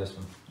have to on this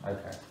one.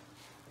 Okay.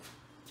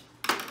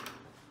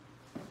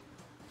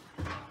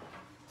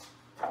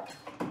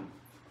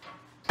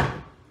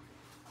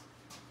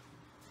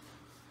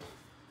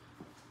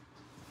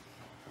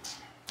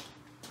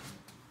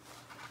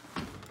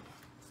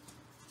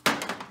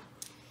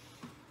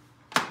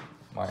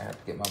 Might have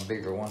to get my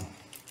bigger one.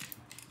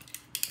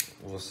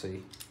 We'll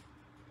see.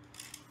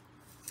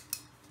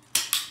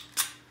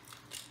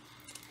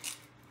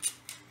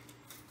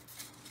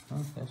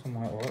 This one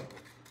might work.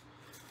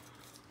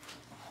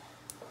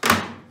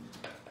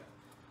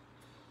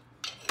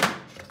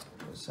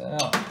 This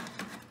out.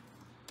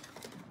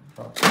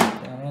 Drop this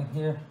down in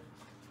here.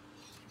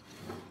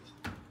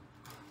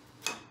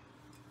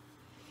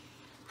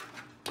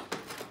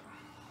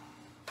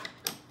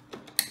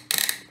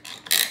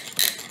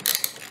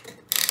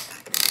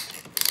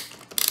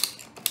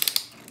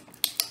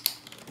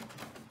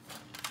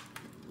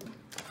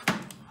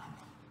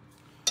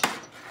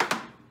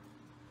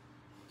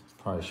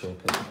 Probably should have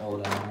put some oil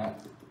down on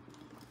that.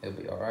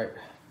 It'll be all right.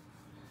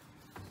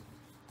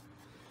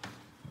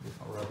 Get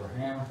my rubber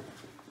hammer.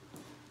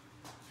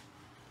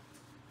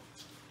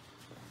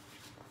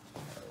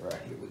 All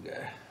right, here we go.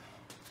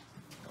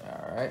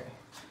 All right.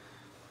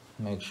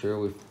 Make sure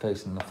we're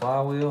fixing the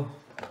flywheel.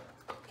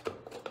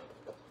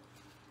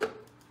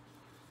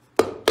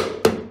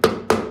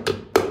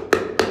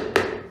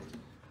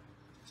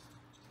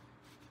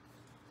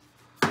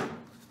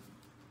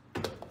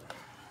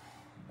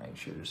 Make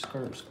sure the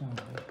skirt's going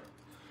good.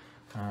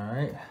 All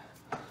right.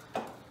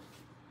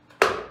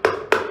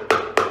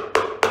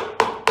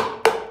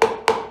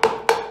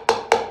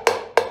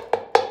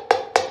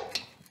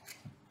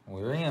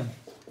 We're in.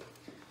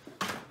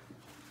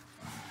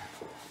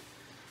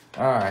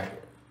 All right.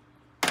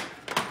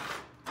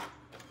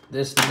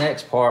 This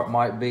next part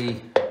might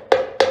be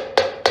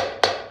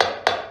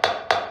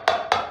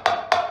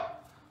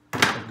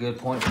a good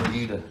point for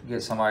you to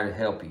get somebody to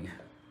help you.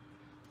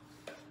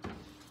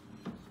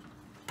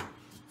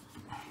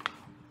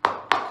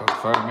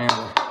 If I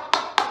remember,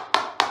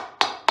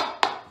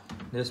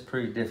 this is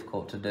pretty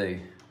difficult to do.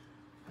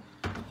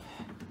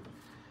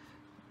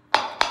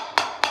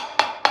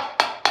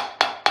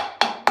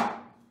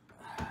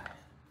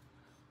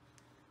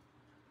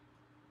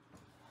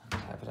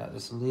 Tap it out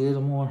just a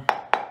little more.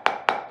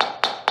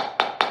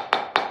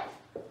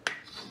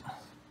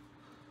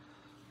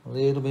 A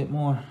little bit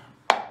more.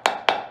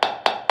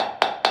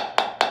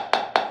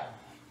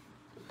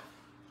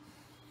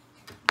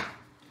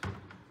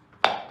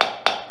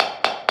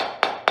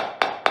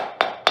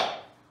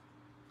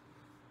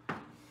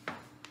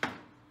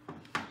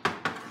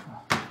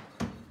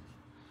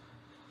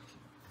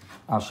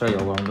 I'll show you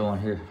what I'm doing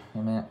here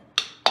in a minute.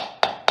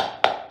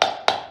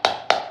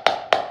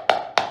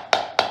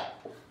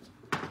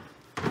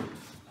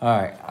 All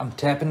right, I'm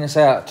tapping this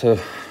out to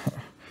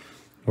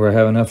where I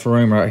have enough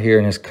room right here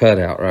in this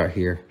cutout right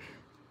here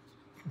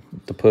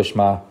to push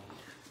my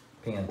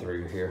pin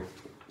through here.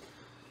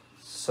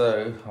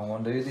 So I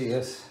want to do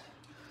this.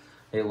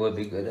 It would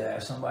be good to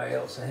have somebody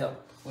else to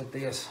help with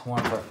this. I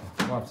wonder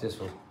if this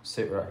will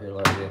sit right here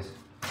like this.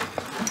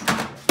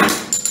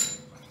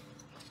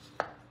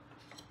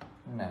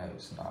 No,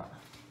 it's not.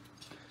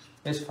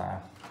 It's fine.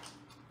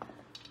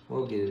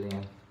 We'll get it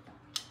in.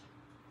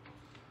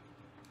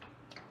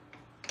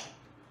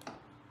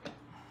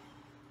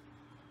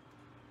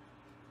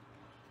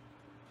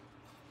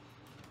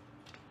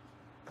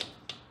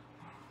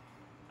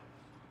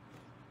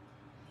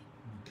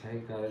 Okay,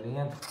 got it in.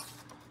 I'm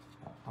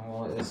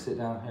gonna let this sit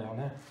down here on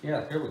there.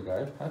 Yeah, here we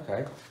go.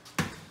 Okay.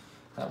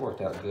 That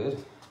worked out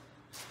good.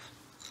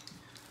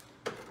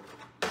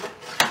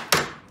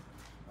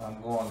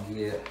 I'm going to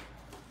get,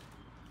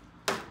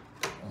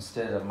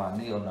 instead of my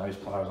needle nose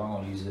pliers, I'm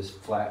going to use this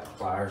flat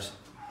pliers.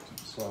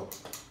 So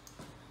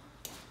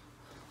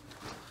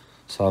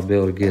I'll be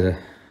able to get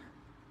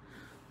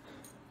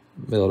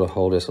be able to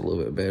hold this a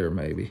little bit better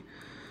maybe.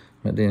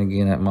 But then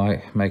again, that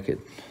might make it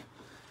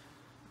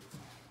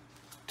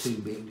too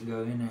big to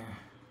go in there.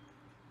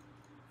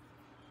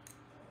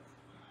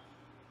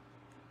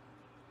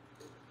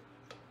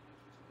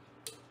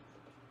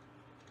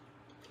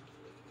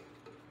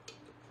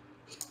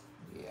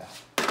 Yeah.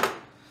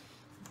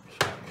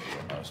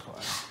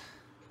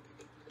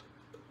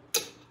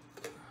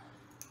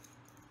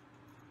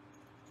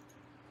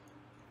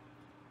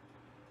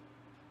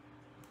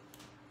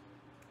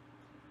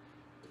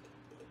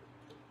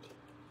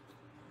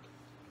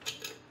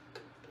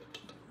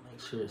 Make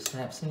sure it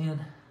snaps in.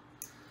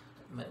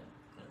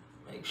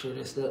 Make sure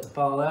this doesn't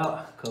fall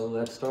out, because we'll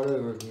have to start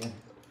over again.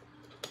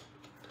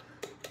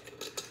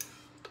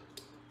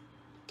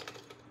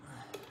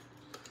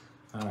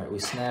 All right, we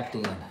snapped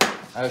in.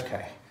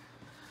 Okay,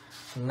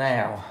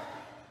 now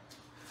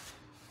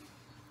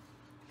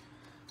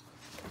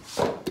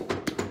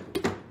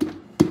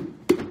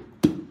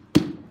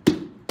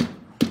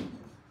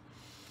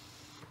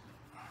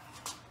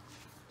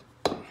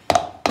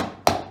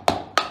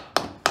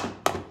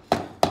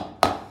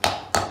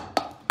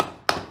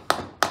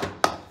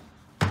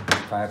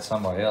if I had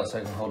somebody else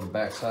that can hold the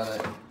backside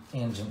of that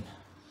engine,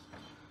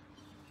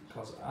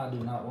 because I do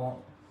not want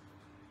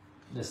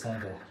this thing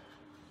to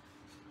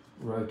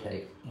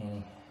rotate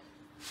any,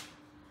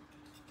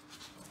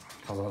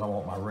 because I don't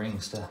want my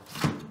rings to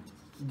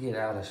get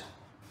out of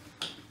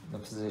the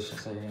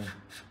positions they're in.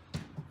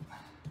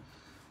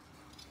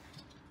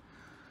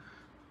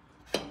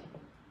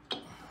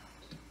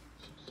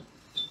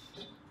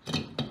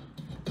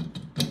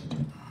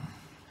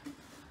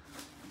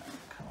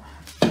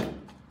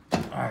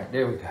 All right,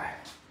 there we go.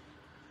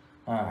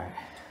 All right.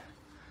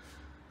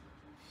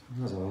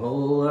 There's a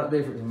whole lot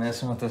different than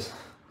messing with this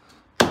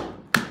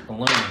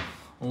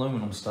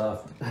aluminum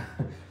stuff.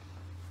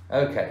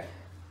 Okay.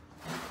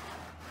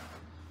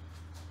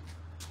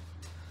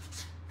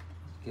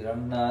 Get our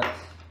nut.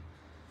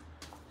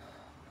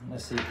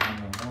 Let's see,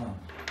 1,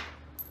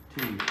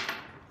 2,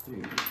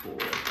 3, 4,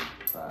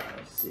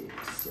 5,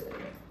 6, 7,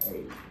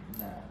 8,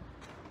 9,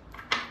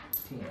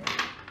 10,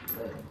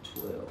 11,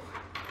 12,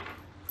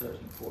 13,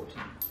 14,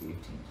 15,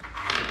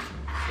 16,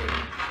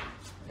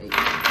 17,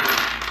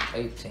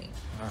 18.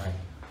 All right.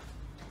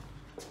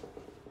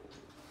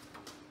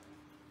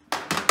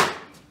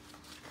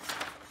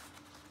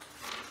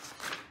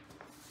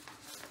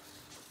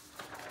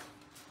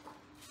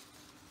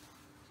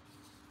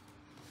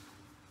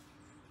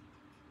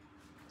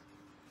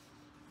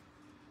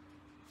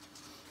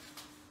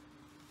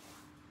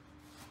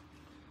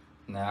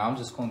 Now I'm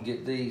just going to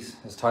get these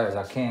as tight as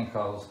I can,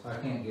 because I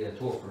can't get a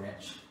torque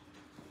wrench.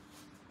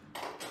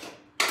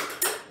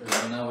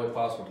 There's no way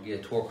possible to get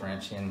a torque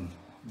wrench in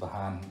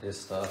behind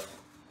this stuff.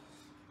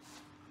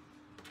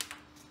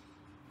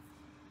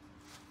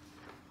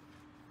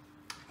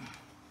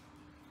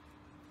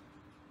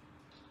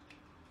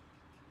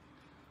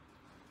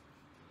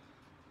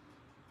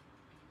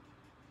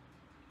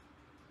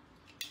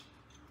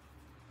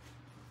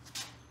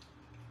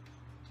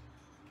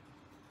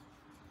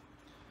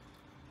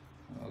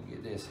 I'll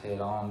get this head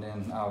on,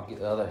 then I'll get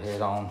the other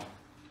head on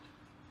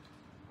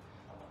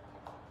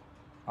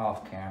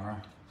off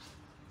camera.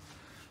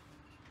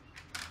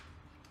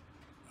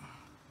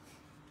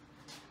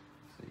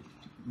 So you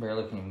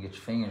barely can even get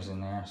your fingers in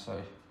there, so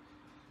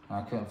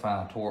I couldn't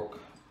find a torque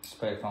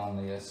spec on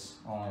this,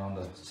 only on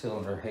the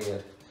cylinder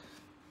head.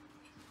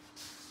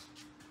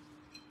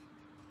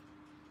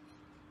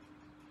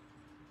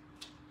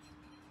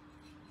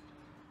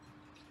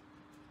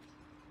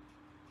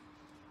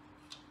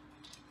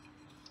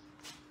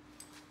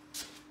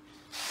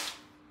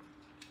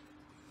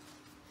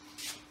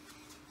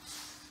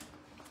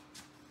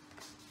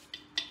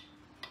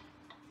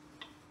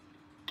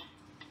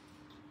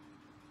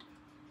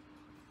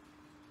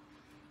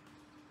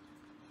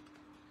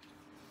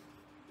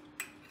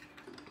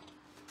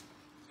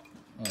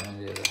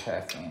 And it is a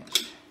 1/2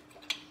 inch.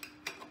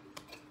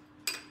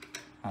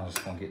 I'm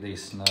just gonna get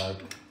these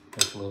snug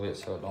just a little bit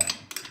so it don't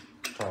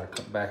try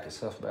to back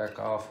itself back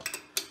off.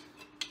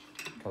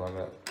 Because I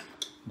got,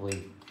 I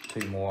believe,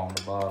 2 more on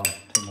the bottom,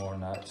 2 more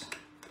nuts.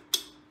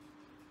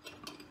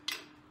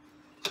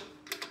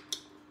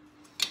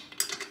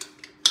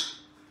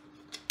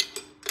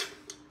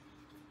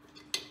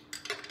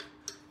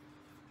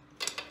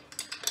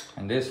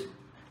 And this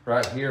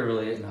right here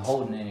really isn't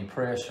holding any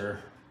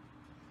pressure.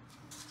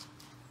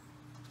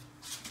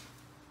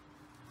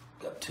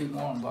 Got 2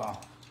 more on the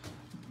bottom.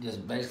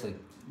 Just basically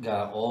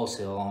got an oil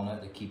seal on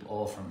it to keep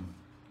oil from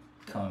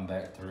coming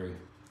back through.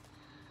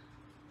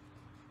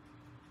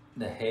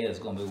 The head is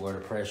going to be where the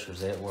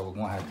pressure's at, where we're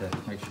going to have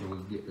to make sure we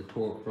get the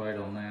torque right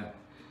on that.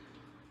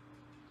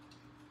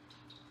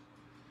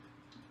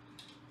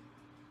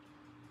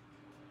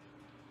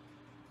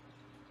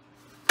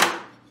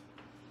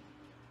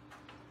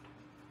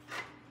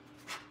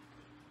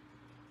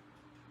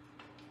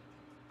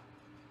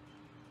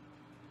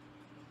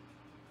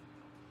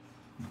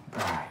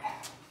 Alright,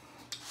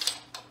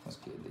 let's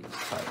get these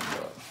tightened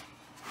up.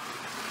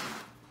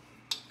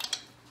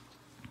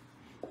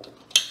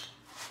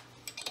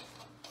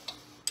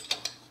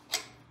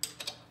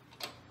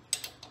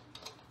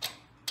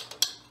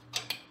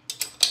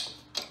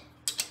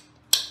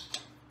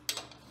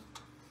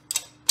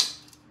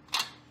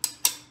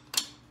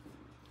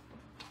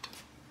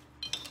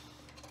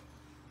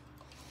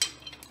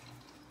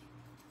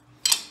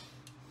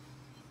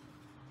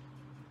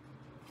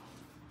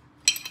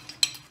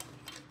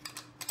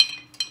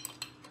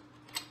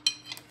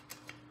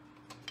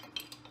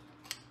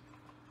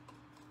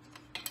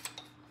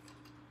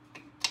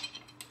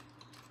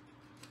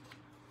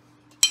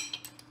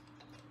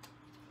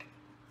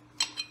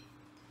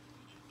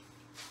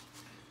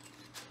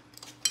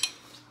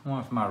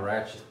 one for my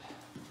ratchet,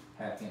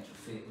 1/2 inch will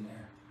fit in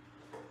there.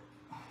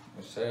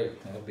 So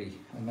that'll be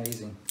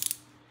amazing.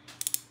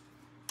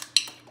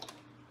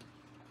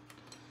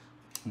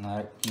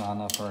 No, not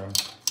enough room.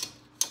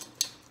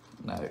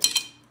 No,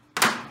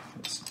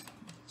 it's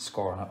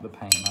scarring up the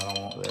paint. I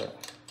don't want that.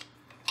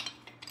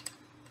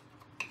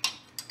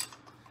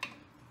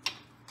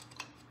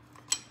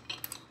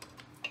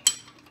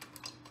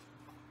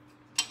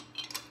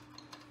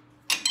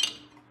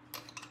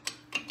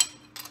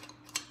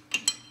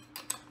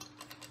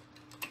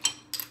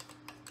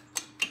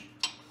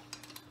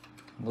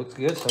 Looks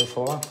good so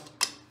far.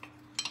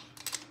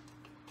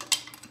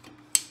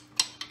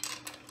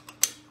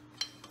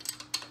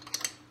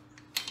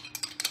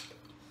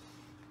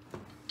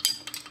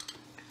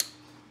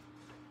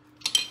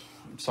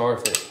 I'm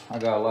sorry if I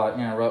got a lot of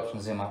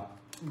interruptions in my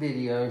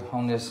video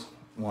on this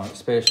one,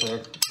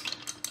 especially.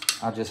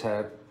 I just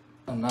had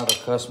another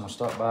customer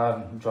stop by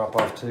and drop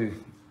off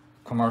 2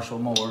 commercial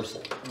mowers.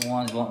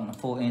 One's wanting a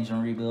full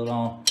engine rebuild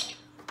on,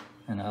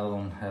 and the other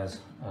one has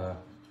a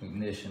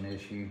ignition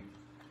issue.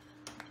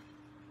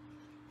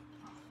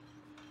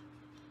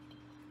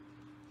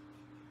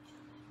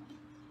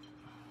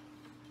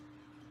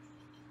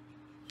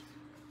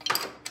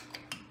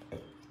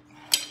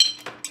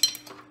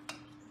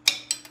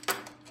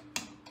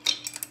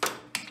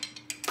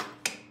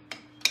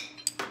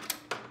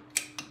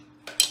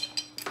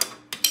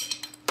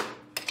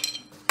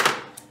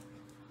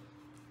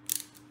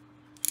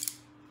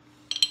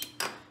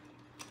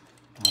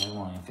 I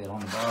won't even fit on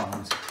the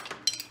bottoms.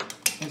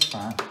 It's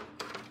fine.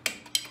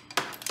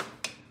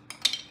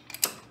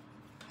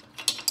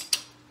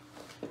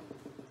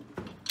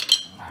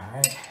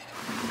 Alright.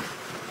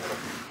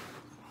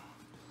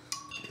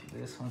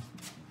 This one.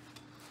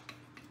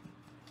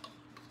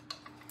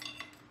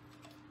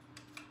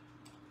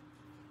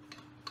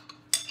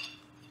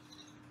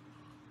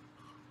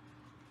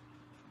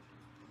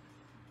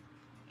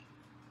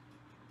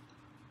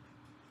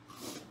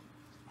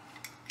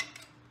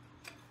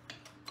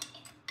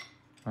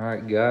 All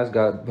right, guys,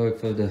 got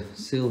both of the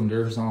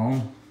cylinders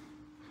on.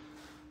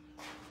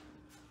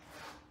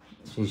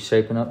 She's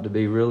shaping up to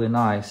be really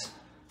nice.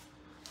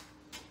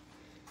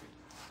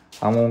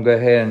 I'm gonna go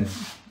ahead and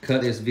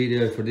cut this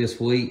video for this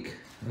week.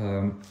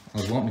 I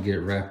was wanting to get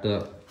it wrapped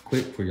up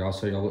quick for y'all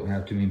so y'all wouldn't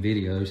have too many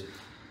videos,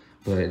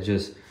 but it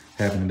just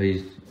happened to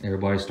be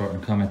everybody's starting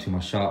to come into my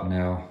shop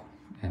now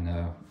and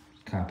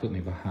kind of put me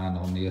behind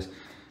on this.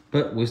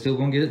 But we're still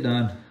gonna get it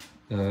done.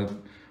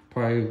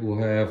 Probably we'll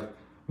have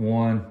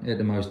 1, at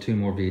the most 2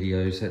 more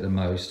videos at the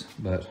most,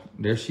 but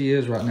there she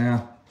is right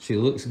now. She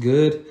looks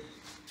good,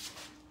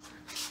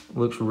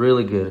 looks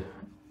really good.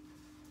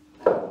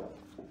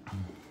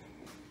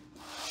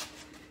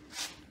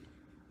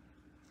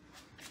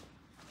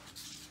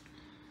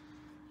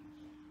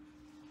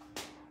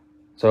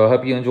 So I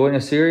hope you enjoyed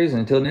this series, and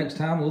until next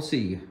time, we'll see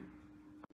you.